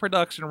 love the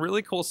production.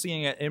 Really cool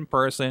seeing it in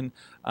person.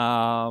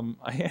 I'm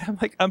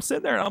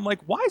sitting there and I'm like,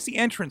 why is the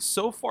entrance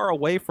so far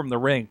away from the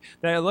ring?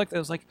 Then I looked, I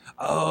was like,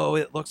 oh,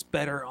 it looks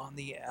better on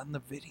the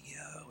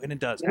video, and it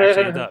does.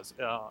 Actually, it does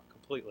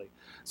completely.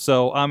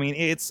 So I mean,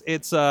 it's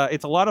a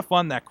lot of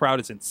fun. That crowd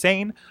is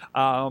insane.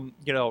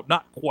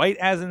 Not quite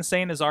as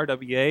insane as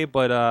RWA,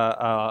 but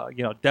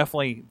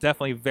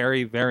definitely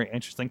very, very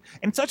interesting,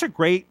 and such a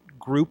great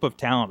group of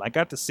talent. I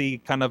got to see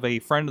kind of a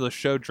friend of the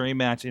show dream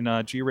match in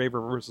G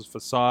Raver versus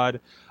Facade.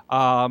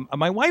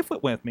 My wife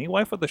went with me,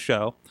 wife of the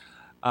show,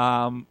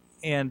 so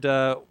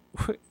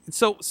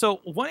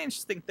one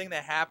interesting thing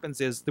that happens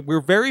is that we're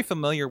very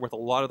familiar with a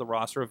lot of the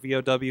roster of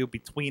VOW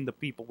between the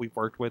people we've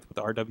worked with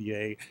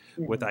RWA,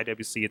 with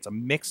IWC. It's a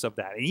mix of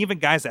that, and even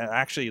guys that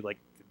actually like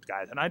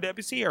guys in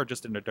IWC are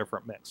just in a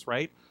different mix,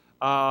 right?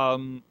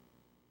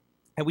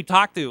 And we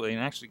talked to, and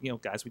actually,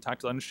 guys, we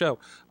talked to on the show.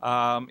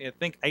 I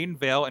think Aiden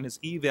Vale and his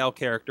Eval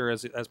character,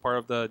 as part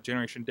of the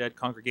Generation Dead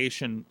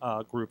congregation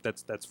group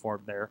that's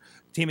formed there,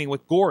 teaming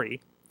with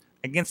Gory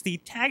against the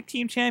tag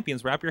team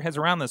champions. Wrap your heads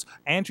around this: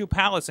 Andrew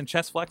Palace and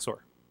Chess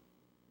Flexor.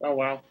 Oh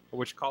wow!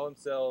 Which call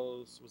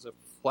themselves, was it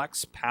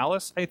Flex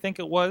Palace? I think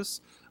it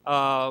was.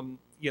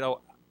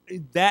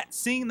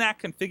 Seeing that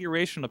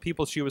configuration of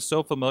people she was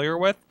so familiar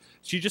with,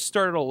 she just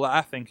started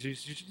laughing.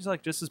 She's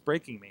like, "This is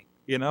breaking me."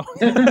 You know,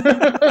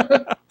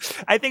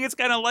 I think it's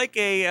kind of like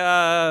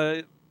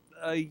I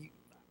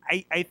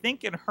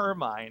think in her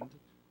mind,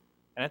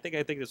 and I think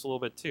this a little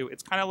bit too.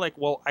 It's kind of like,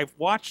 well, I've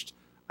watched.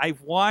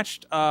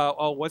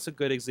 What's a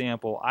good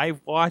example?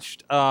 I've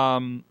watched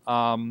Barry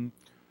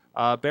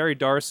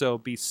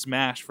Darso be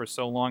smashed for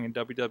so long in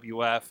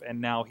WWF, and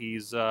now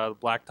he's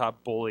Blacktop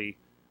Bully.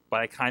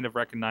 But I kind of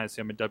recognize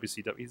him in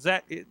WCW. Is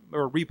that it?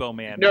 Or Repo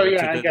Man? No,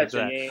 yeah, I got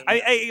you.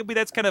 I mean,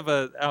 that's kind of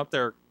a out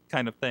there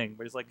kind of thing,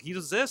 but he's like,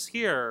 he's this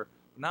here,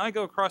 now I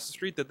go across the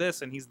street to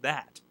this and he's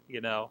that,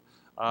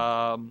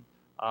 Mark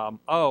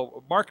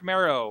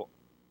Marrow,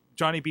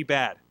 Johnny B.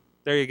 Bad,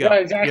 there you go. Yeah,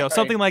 exactly.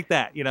 Something like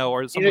that,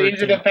 or something.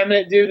 He's an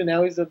effeminate dude and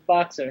now he's a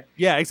boxer.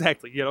 Yeah,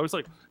 exactly. It's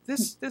like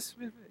this that's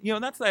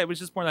that. It was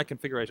just more that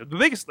configuration.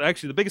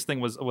 The biggest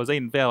thing was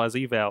Aiden Vale as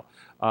Eval.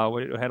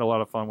 We had a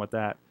lot of fun with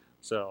that.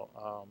 So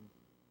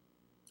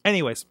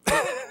anyways,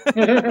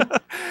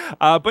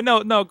 But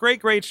no,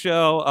 great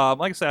show.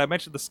 Like I said, I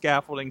mentioned the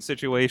scaffolding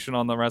situation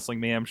on the Wrestling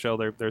Mayhem show.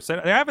 They're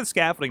having a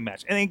scaffolding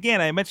match, and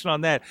again, I mentioned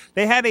on that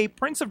they had a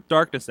Prince of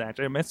Darkness match.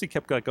 And Messi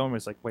kept going.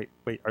 It's like, wait,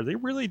 are they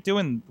really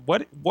doing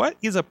what? What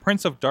is a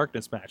Prince of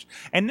Darkness match?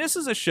 And this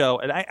is a show,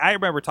 and I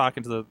remember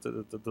talking to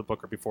the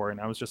booker before, and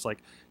I was just like,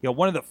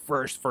 one of the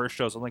first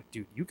shows. I'm like,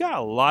 dude, you got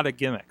a lot of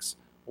gimmicks.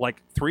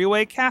 Like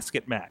 3-way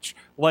casket match,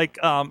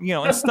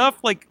 and stuff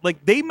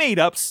like they made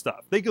up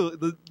stuff. They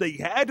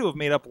had to have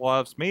made up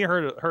laws. May have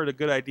heard a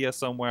good idea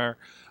somewhere.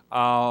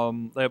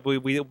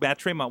 Matt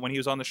Tremont, when he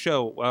was on the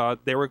show,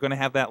 they were going to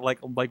have that like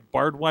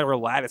barbed wire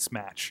lattice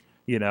match,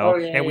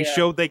 and we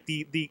showed like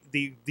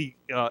the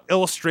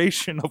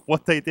illustration of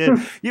what they did.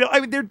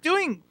 They're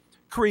doing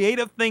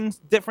creative things,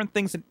 different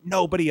things that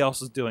nobody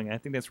else is doing. I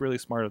think that's really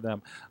smart of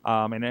them.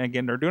 And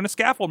again, they're doing a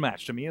scaffold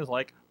match. To me, is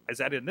like, is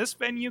that in this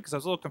venue? Because I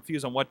was a little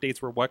confused on what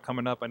dates were what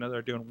coming up. I know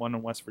they're doing one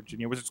in West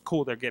Virginia, which is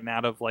cool. They're getting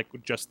out of like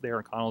just there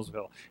in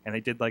Connellsville, and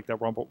they did like the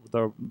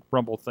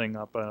Rumble thing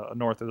up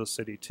north of the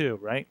city too,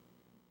 right?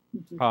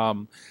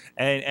 And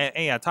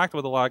I talked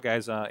with a lot of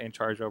guys in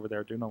charge over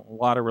there, doing a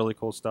lot of really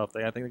cool stuff.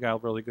 I think they got a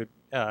really good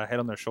head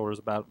on their shoulders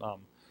about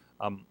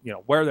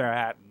where they're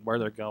at and where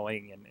they're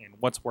going and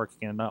what's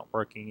working and not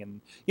working.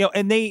 And,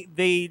 and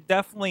they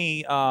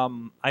definitely,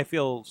 I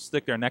feel,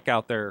 stick their neck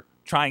out there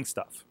trying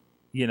stuff,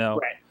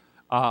 Right.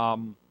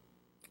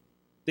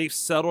 They've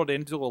settled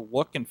into a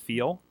look and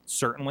feel,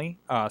 certainly,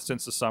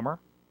 since the summer,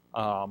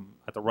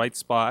 at the right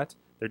spot.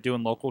 They're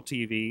doing local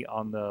TV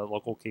on the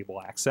local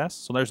cable access.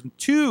 So there's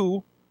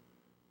two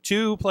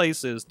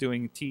places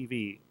doing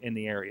TV in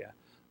the area.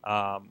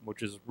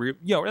 Which is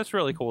that's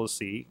really cool to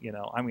see.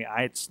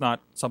 It's not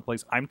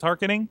someplace I'm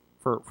targeting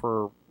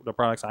for the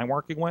products I'm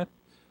working with,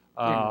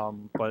 but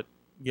I'm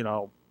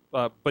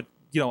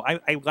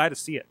glad to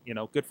see it.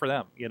 Good for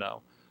them.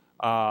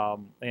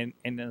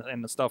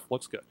 And the stuff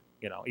looks good.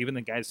 Even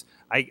the guys,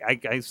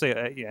 I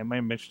say I might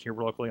have mentioned here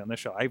locally on this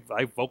show.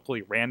 I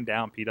vocally ran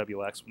down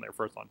PWX when they were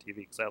first on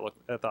TV because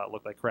I thought it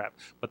looked like crap,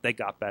 but they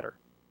got better.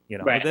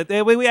 Right.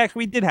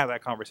 We did have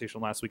that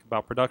conversation last week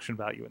about production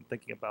value and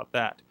thinking about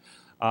that.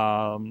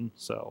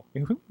 So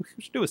we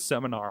should do a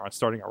seminar on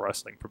starting a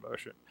wrestling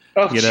promotion.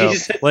 Oh,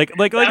 Jesus. like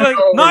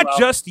not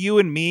just you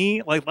and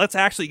me. Like, let's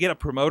actually get a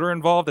promoter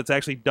involved that's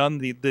actually done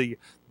the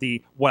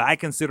what I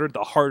consider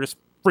the hardest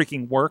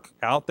freaking work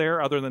out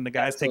there, other than the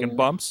guys taking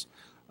bumps.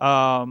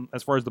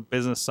 As far as the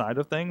business side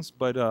of things,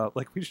 but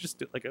we should just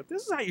do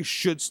this is how you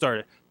should start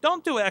it.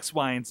 Don't do X,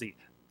 Y, and Z.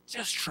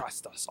 Just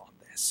trust us on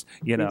this.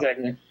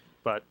 Exactly.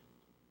 But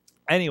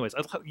anyways,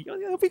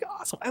 it'll be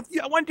awesome. I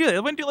want to do that.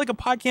 I want to do like a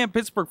podcast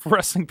Pittsburgh for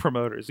wrestling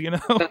promoters, But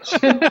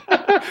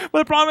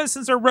the problem is,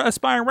 since they're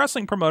aspiring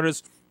wrestling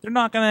promoters, they're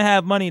not going to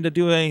have money to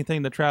do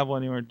anything, to travel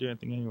anywhere, to do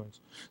anything anyways.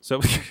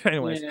 So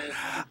anyways,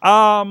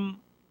 I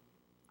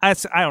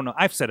don't know.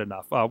 I've said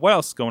enough. What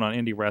else is going on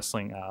in indie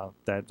wrestling?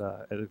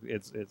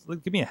 It's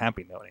give me a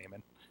happy note,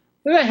 Eamon.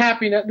 There's a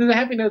happy note. There's a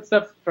happy note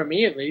stuff for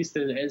me, at least.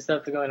 There's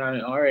stuff going on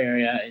in our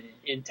area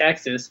in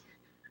Texas.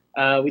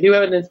 We do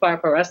have an Inspire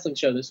Pro Wrestling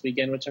show this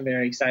weekend, which I'm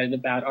very excited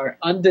about. Our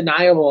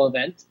Undeniable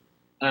event,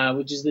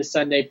 which is this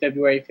Sunday,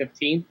 February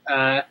 15th.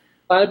 A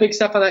lot of big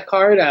stuff on that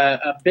card.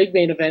 A big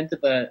main event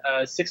of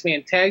a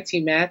six-man tag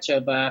team match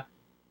of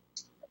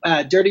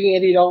Dirty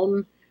Andy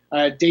Dalton,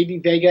 Davey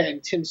Vega,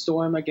 and Tim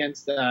Storm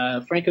against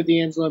Franco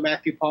D'Angelo,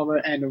 Matthew Palmer,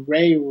 and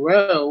Ray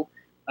Rowe,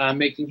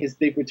 making his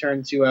big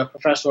return to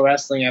professional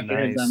wrestling after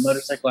his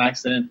motorcycle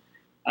accident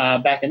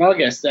back in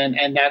August,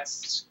 and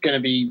that's going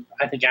to be,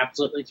 I think,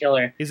 absolutely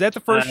killer. Is that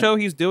the first show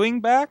he's doing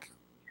back?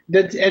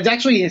 It's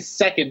actually his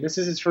second. This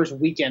is his first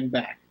weekend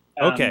back.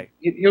 Okay.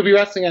 He'll be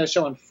wrestling at a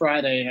show on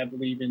Friday, I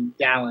believe, in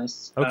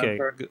Dallas. Okay.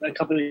 For a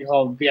company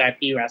called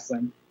VIP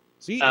Wrestling.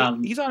 See,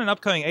 he's on an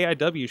upcoming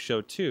AIW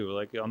show too,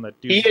 like on the.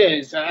 He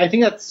is. I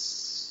think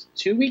that's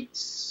 2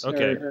 weeks.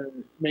 Okay. Or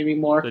maybe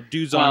more. The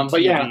dudes on TV.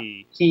 But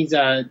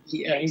yeah,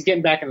 he's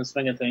getting back in the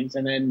swing of things,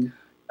 and then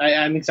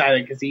I'm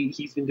excited because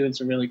he's been doing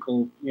some really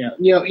cool.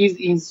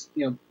 He's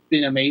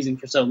been amazing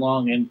for so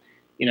long, and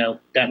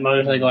that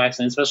motorcycle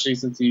accident, especially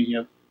since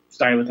he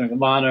started with Ring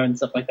of Honor and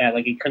stuff like that.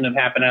 Like, it couldn't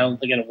have happened, I don't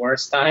think, at a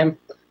worse time.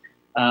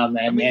 And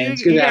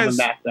it's good to have him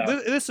back, though.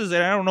 This is,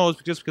 and I don't know,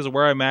 it's just because of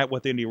where I'm at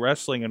with indie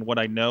wrestling and what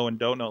I know and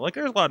don't know. Like,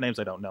 there's a lot of names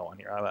I don't know on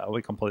here. I'll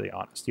be completely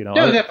honest. No,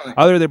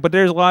 definitely. But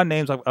there's a lot of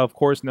names I, of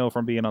course, know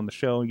from being on the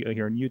show,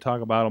 hearing you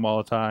talk about them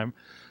all the time.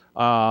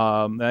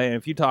 And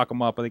if you talk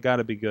them up, they got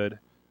to be good,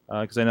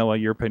 because I know what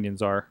your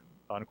opinions are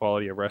on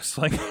quality of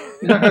wrestling.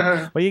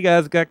 Well, you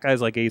guys got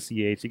guys like ACH.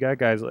 You got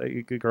guys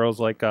like girls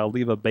like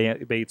Leva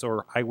Bates,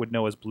 or I would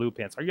know as Blue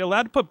Pants. Are you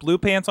allowed to put Blue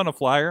Pants on a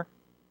flyer?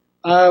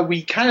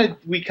 We kind of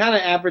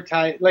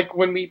advertised, like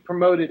when we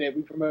promoted it.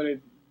 We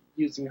promoted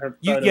using her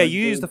photo.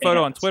 You used the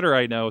photo on Twitter,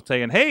 I know,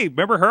 saying, "Hey,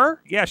 remember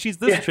her? Yeah, she's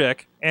this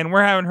chick, and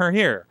we're having her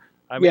here."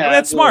 I mean,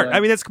 that's smart.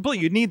 I mean, that's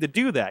complete. You need to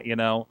do that,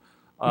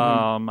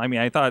 I mean,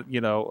 I thought,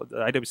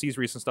 IWC's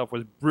recent stuff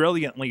was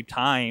brilliantly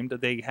timed.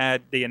 They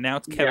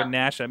announced Kevin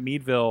Nash at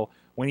Meadville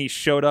when he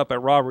showed up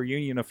at Raw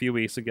Reunion a few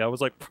weeks ago. I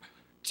was like,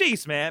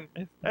 Jeez, man,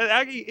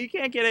 you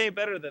can't get any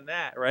better than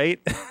that, right?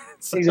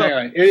 So,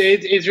 Exactly.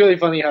 It's really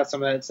funny how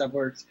some of that stuff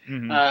works.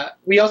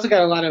 We also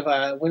got a lot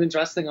of women's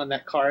wrestling on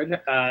that card.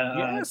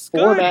 Yes,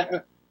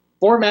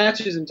 four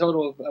matches in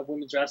total of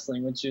women's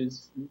wrestling, which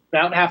is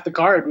about half the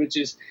card, which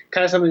is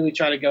kind of something we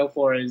try to go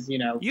for. Is you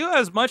have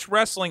as much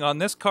wrestling on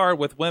this card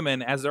with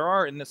women as there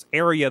are in this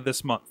area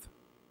this month.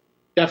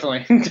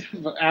 Definitely,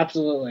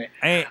 absolutely.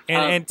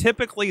 And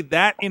typically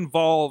that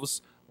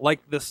involves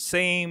like the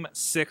same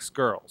 6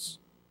 girls.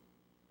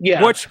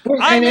 Yeah, which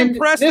I'm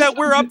impressed that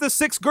we're up to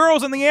 6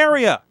 girls in the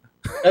area.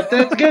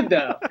 That's good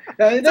though.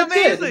 It's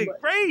amazing,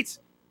 great.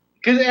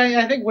 Because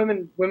I think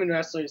women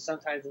wrestlers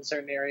sometimes in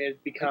certain areas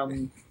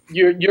become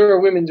you're a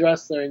women's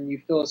wrestler and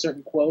you fill a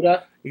certain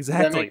quota.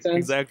 Exactly.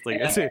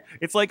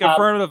 It's like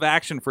affirmative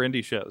action for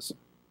indie shows.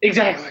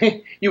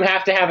 Exactly. You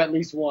have to have at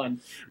least one.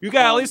 You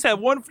got to at least have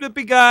one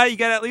flippy guy. You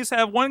got to at least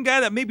have one guy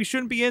that maybe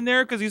shouldn't be in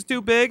there because he's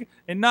too big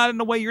and not in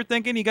the way you're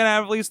thinking. You got to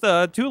have at least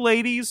 2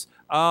 ladies.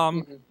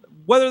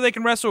 Whether they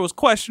can wrestle is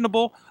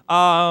questionable.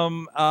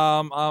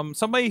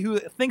 Somebody who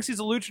thinks he's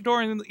a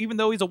luchador, and even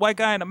though he's a white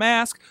guy in a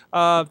mask,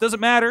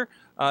 doesn't matter.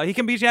 He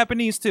can be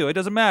Japanese too. It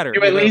doesn't matter.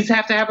 You at least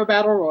have to have a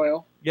battle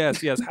royal.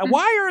 Yes.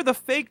 Why are the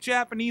fake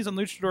Japanese and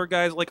luchador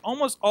guys like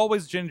almost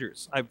always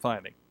gingers? I'm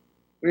finding.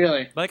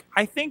 Really? Like,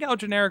 I think El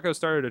Generico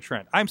started a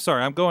trend. I'm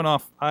sorry, I'm going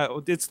off.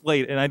 It's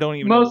late, and I don't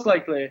even. Most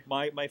likely.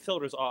 My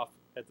filter's off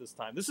at this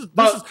time. This is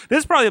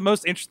probably the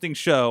most interesting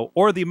show,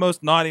 or the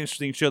most not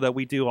interesting show that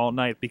we do all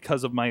night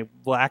because of my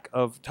lack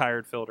of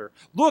tired filter.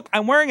 Look,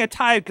 I'm wearing a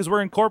tie because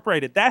we're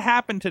incorporated. That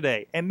happened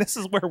today, and this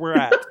is where we're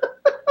at.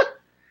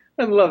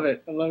 I love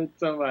it. I love it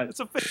so much. It's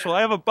official.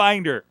 I have a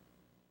binder.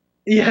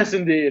 Yes,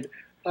 indeed.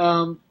 We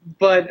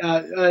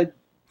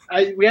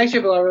actually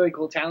have a lot of really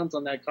cool talents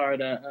on that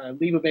card.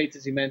 Leva Bates,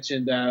 as you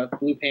mentioned,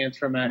 Blue Pants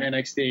from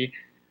NXT.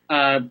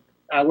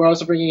 We're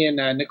also bringing in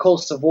Nicole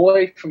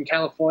Savoy from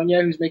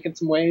California, who's making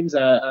some waves,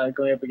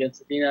 going up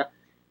against Athena.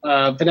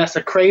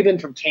 Vanessa Craven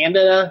from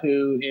Canada,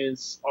 who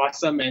is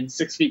awesome and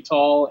 6 feet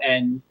tall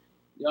and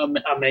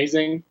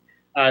amazing.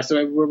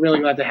 So we're really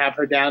glad to have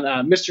her down.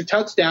 Mr.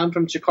 Touchdown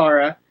from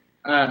Chikara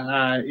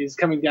is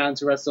coming down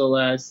to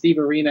wrestle Steve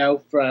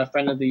Areno, a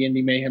friend of the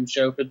Indie Mayhem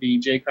show, for the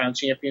J Crown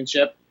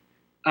Championship.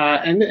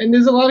 And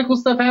there's a lot of cool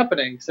stuff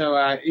happening. So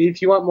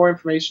if you want more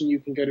information, you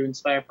can go to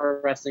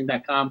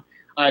InspireProWrestling.com.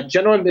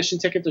 General admission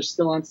tickets are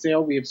still on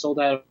sale. We have sold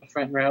out of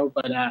front row,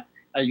 but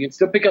you can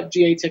still pick up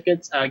GA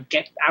tickets. I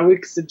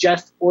would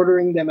suggest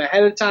ordering them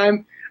ahead of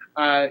time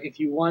if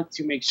you want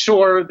to make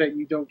sure that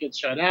you don't get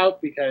shut out,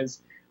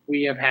 because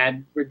we have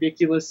had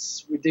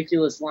ridiculous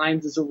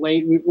lines as of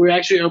late. We're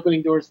actually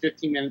opening doors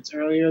 15 minutes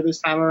earlier this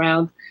time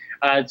around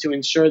to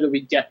ensure that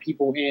we get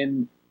people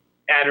in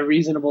at a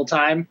reasonable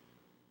time.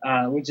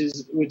 Which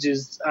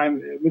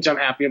I'm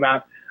happy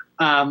about.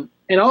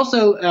 And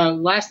also,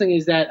 last thing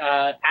is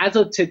that as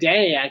of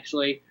today,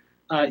 actually,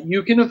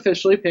 you can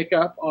officially pick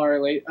up our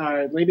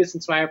latest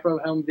Inspire Pro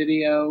home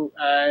video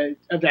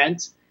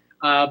event,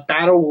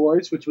 Battle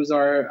Wars, which was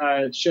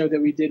our show that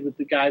we did with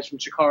the guys from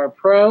Chikara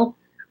Pro.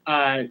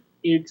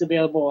 It's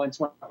available on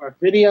Smart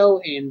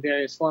Video in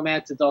various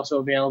formats. It's also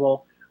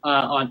available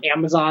on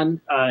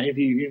Amazon. If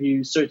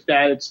you search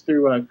that, it's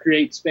through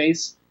Create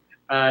Space.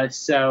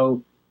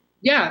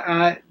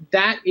 Yeah,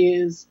 that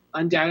is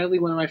undoubtedly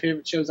one of my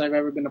favorite shows I've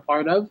ever been a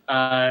part of.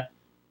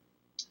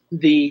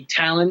 The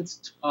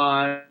talent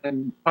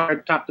on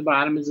top to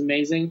bottom is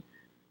amazing.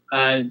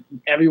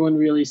 Everyone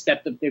really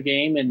stepped up their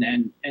game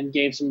and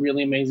gave some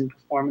really amazing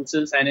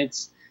performances, and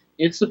it's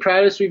the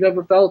proudest we've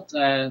ever felt,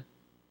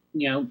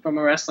 from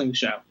a wrestling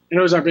show. And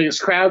it was our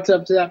biggest crowds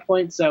up to that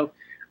point, so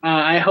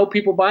I hope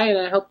people buy it,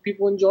 and I hope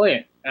people enjoy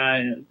it.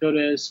 Go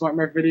to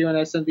SmartMark Video and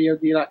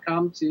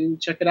SMVOD.com to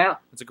check it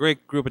out. It's a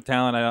great group of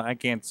talent. I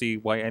can't see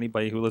why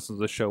anybody who listens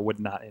to the show would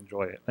not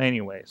enjoy it.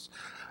 Anyways.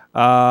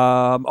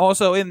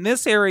 Also, in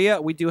this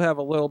area, we do have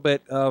a little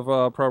bit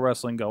of pro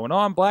wrestling going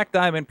on. Black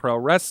Diamond Pro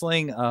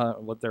Wrestling.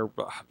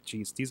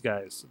 These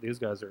guys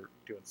are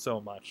doing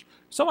so much.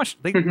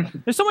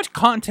 There's so much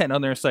content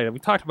on their site. We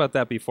talked about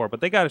that before,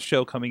 but they got a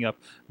show coming up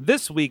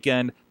this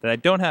weekend that I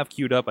don't have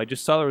queued up. I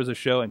just saw there was a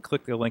show and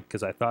clicked the link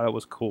because I thought it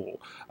was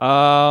cool.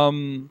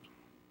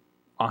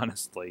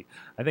 Honestly,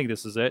 I think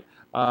this is it.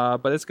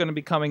 But it's going to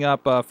be coming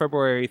up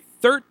February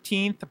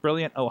 13th,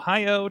 Brilliant,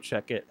 Ohio.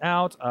 Check it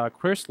out.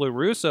 Chris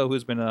LaRusso,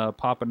 who's been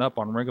popping up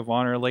on Ring of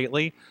Honor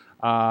lately.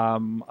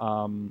 What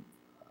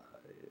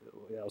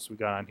else we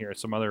got on here?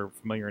 Some other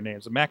familiar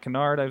names. Matt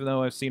Kennard, I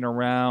know I've seen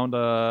around.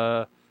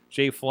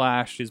 Jay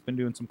Flash, he's been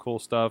doing some cool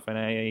stuff,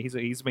 and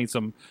he's made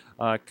some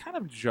kind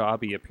of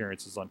jobby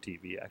appearances on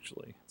TV,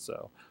 actually.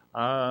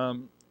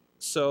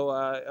 So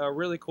a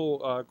really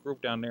cool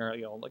group down there.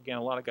 Again,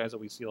 a lot of guys that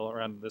we see all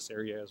around this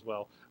area as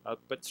well.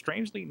 But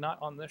strangely, not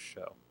on this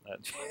show.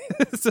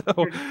 So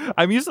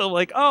I'm used to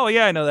like, oh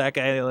yeah, I know that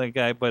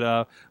guy,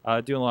 but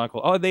doing a lot of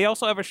cool. Oh, they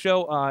also have a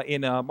show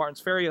in Martins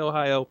Ferry,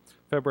 Ohio,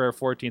 February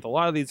 14th. A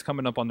lot of these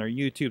coming up on their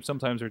YouTube.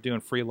 Sometimes they're doing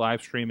free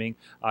live streaming.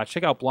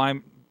 Check out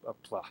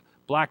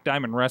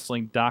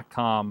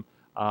BlackDiamondWrestling.com.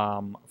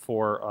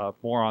 for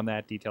more on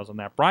that, details on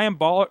that. Brian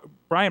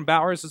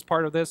Bowers is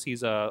part of this.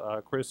 He's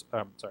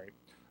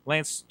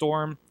Lance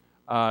Storm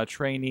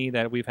trainee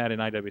that we've had in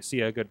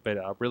IWC a good bit.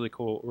 Really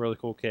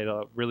cool kid.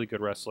 Really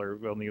good wrestler.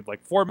 We'll need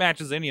like 4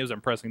 matches in. He was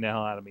impressing the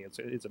hell out of me.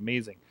 It's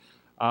amazing.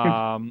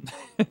 Andrew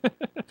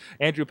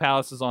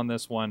Palace is on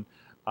this one,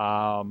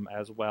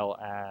 as well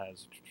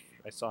as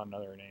I saw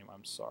another name.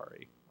 I'm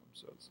sorry. I'm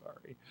so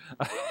sorry.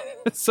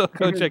 So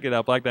go check it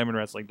out,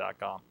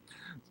 blackdiamondwrestling.com.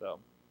 So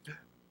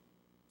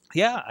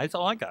yeah, that's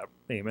all I got,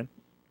 Eamon.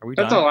 Are we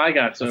done? That's all I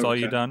got. So that's all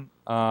you done?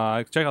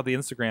 Check out the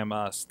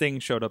Instagram. Sting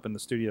showed up in the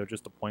studio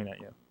just to point at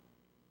you.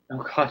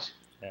 Oh, God.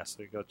 Yeah,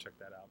 so go check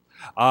that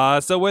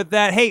out. So with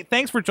that, hey,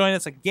 thanks for joining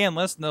us again.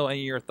 Let us know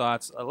any of your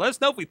thoughts. Let us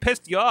know if we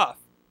pissed you off.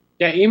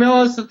 Yeah, email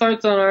us your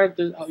thoughts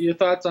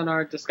on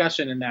our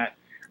discussion in that.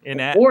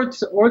 Or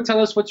tell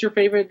us what's your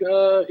favorite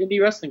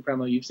indie wrestling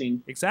promo you've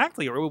seen.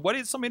 Exactly. Or what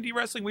is some indie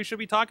wrestling we should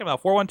be talking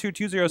about?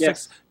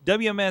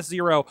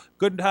 412-206-WMS0.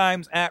 Good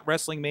times at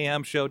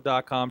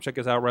WrestlingMayhemShow.com. Check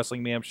us out,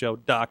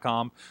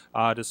 WrestlingMayhemShow.com,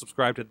 to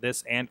subscribe to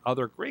this and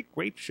other great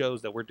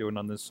shows that we're doing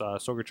on this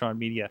Sorgatron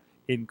Media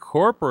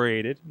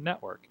Incorporated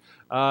network.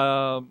 Do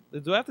I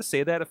have to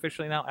say that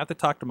officially now? I have to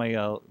talk to my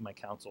my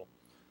counsel.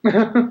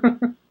 Yeah.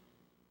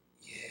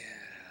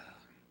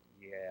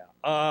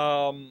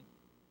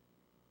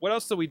 What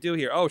else do we do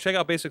here? Oh, check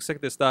out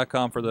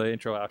BasicSickness.com for the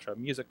intro, outro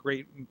music.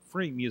 Great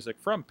free music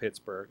from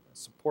Pittsburgh,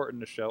 supporting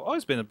the show.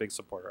 Always been a big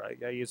supporter. I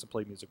used to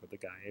play music with the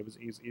guy.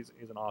 He's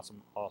an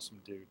awesome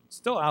dude.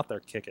 Still out there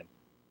kicking.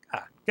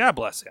 God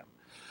bless him.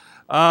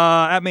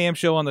 At Mayhem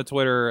Show on the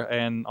Twitter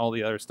and all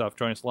the other stuff.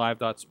 Join us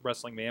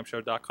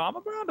live.wrestlingmayhemshow.com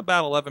around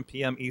about 11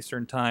 p.m.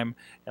 Eastern time,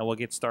 and we'll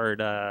get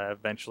started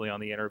eventually on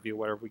the interview,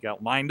 whatever we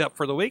got lined up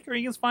for the week, or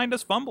you can find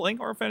us fumbling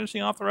or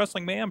finishing off the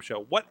Wrestling Mayhem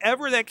Show.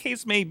 Whatever that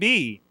case may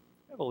be,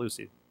 we have a loose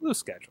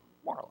schedule,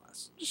 more or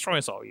less. Just join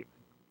us all evening.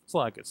 There's a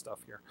lot of good stuff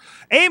here.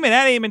 Eamon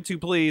at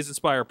Eamon2Please,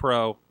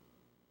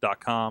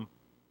 InspirePro.com.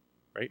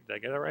 Right? Did I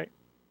get that right?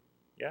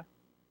 Yeah?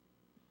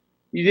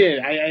 You did.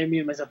 I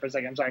muted myself for a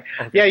second. I'm sorry.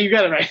 Okay. Yeah, you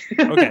got it right.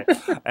 Okay.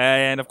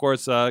 And, of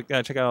course, check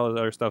out all the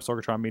other stuff,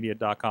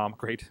 SorgatronMedia.com.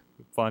 Great,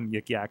 fun,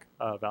 yik-yak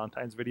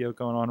Valentine's video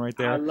going on right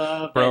there. I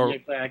love that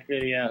yik-yak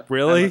video.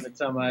 Really? I love it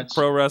so much.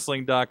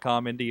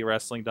 ProWrestling.com,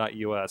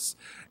 IndieWrestling.us.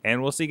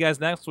 And we'll see you guys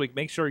next week.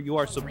 Make sure you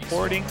are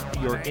supporting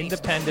your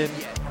independent,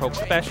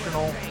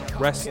 professional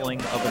wrestling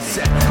of a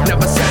nation.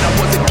 Never said I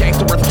was a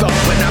gangster or thug,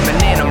 but I'm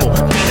an animal. Beat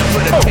up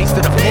for the taste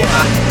of the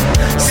blood.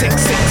 Sick,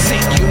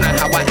 you know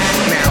how I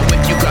act now.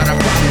 If you got a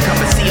problem, come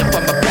and see if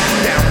I'm a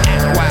back down.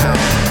 Act wild.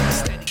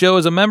 Show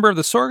is a member of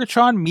the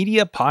Sorgatron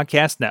Media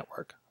Podcast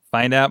Network.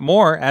 Find out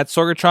more at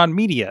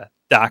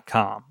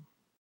sorgatronmedia.com.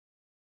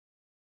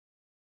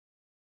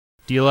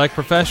 Do you like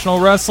professional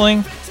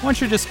wrestling?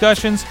 Want your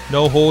discussions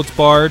no holds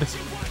barred?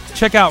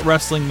 Check out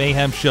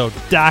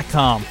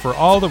WrestlingMayhemShow.com for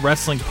all the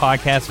wrestling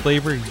podcast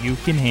flavor you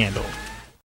can handle.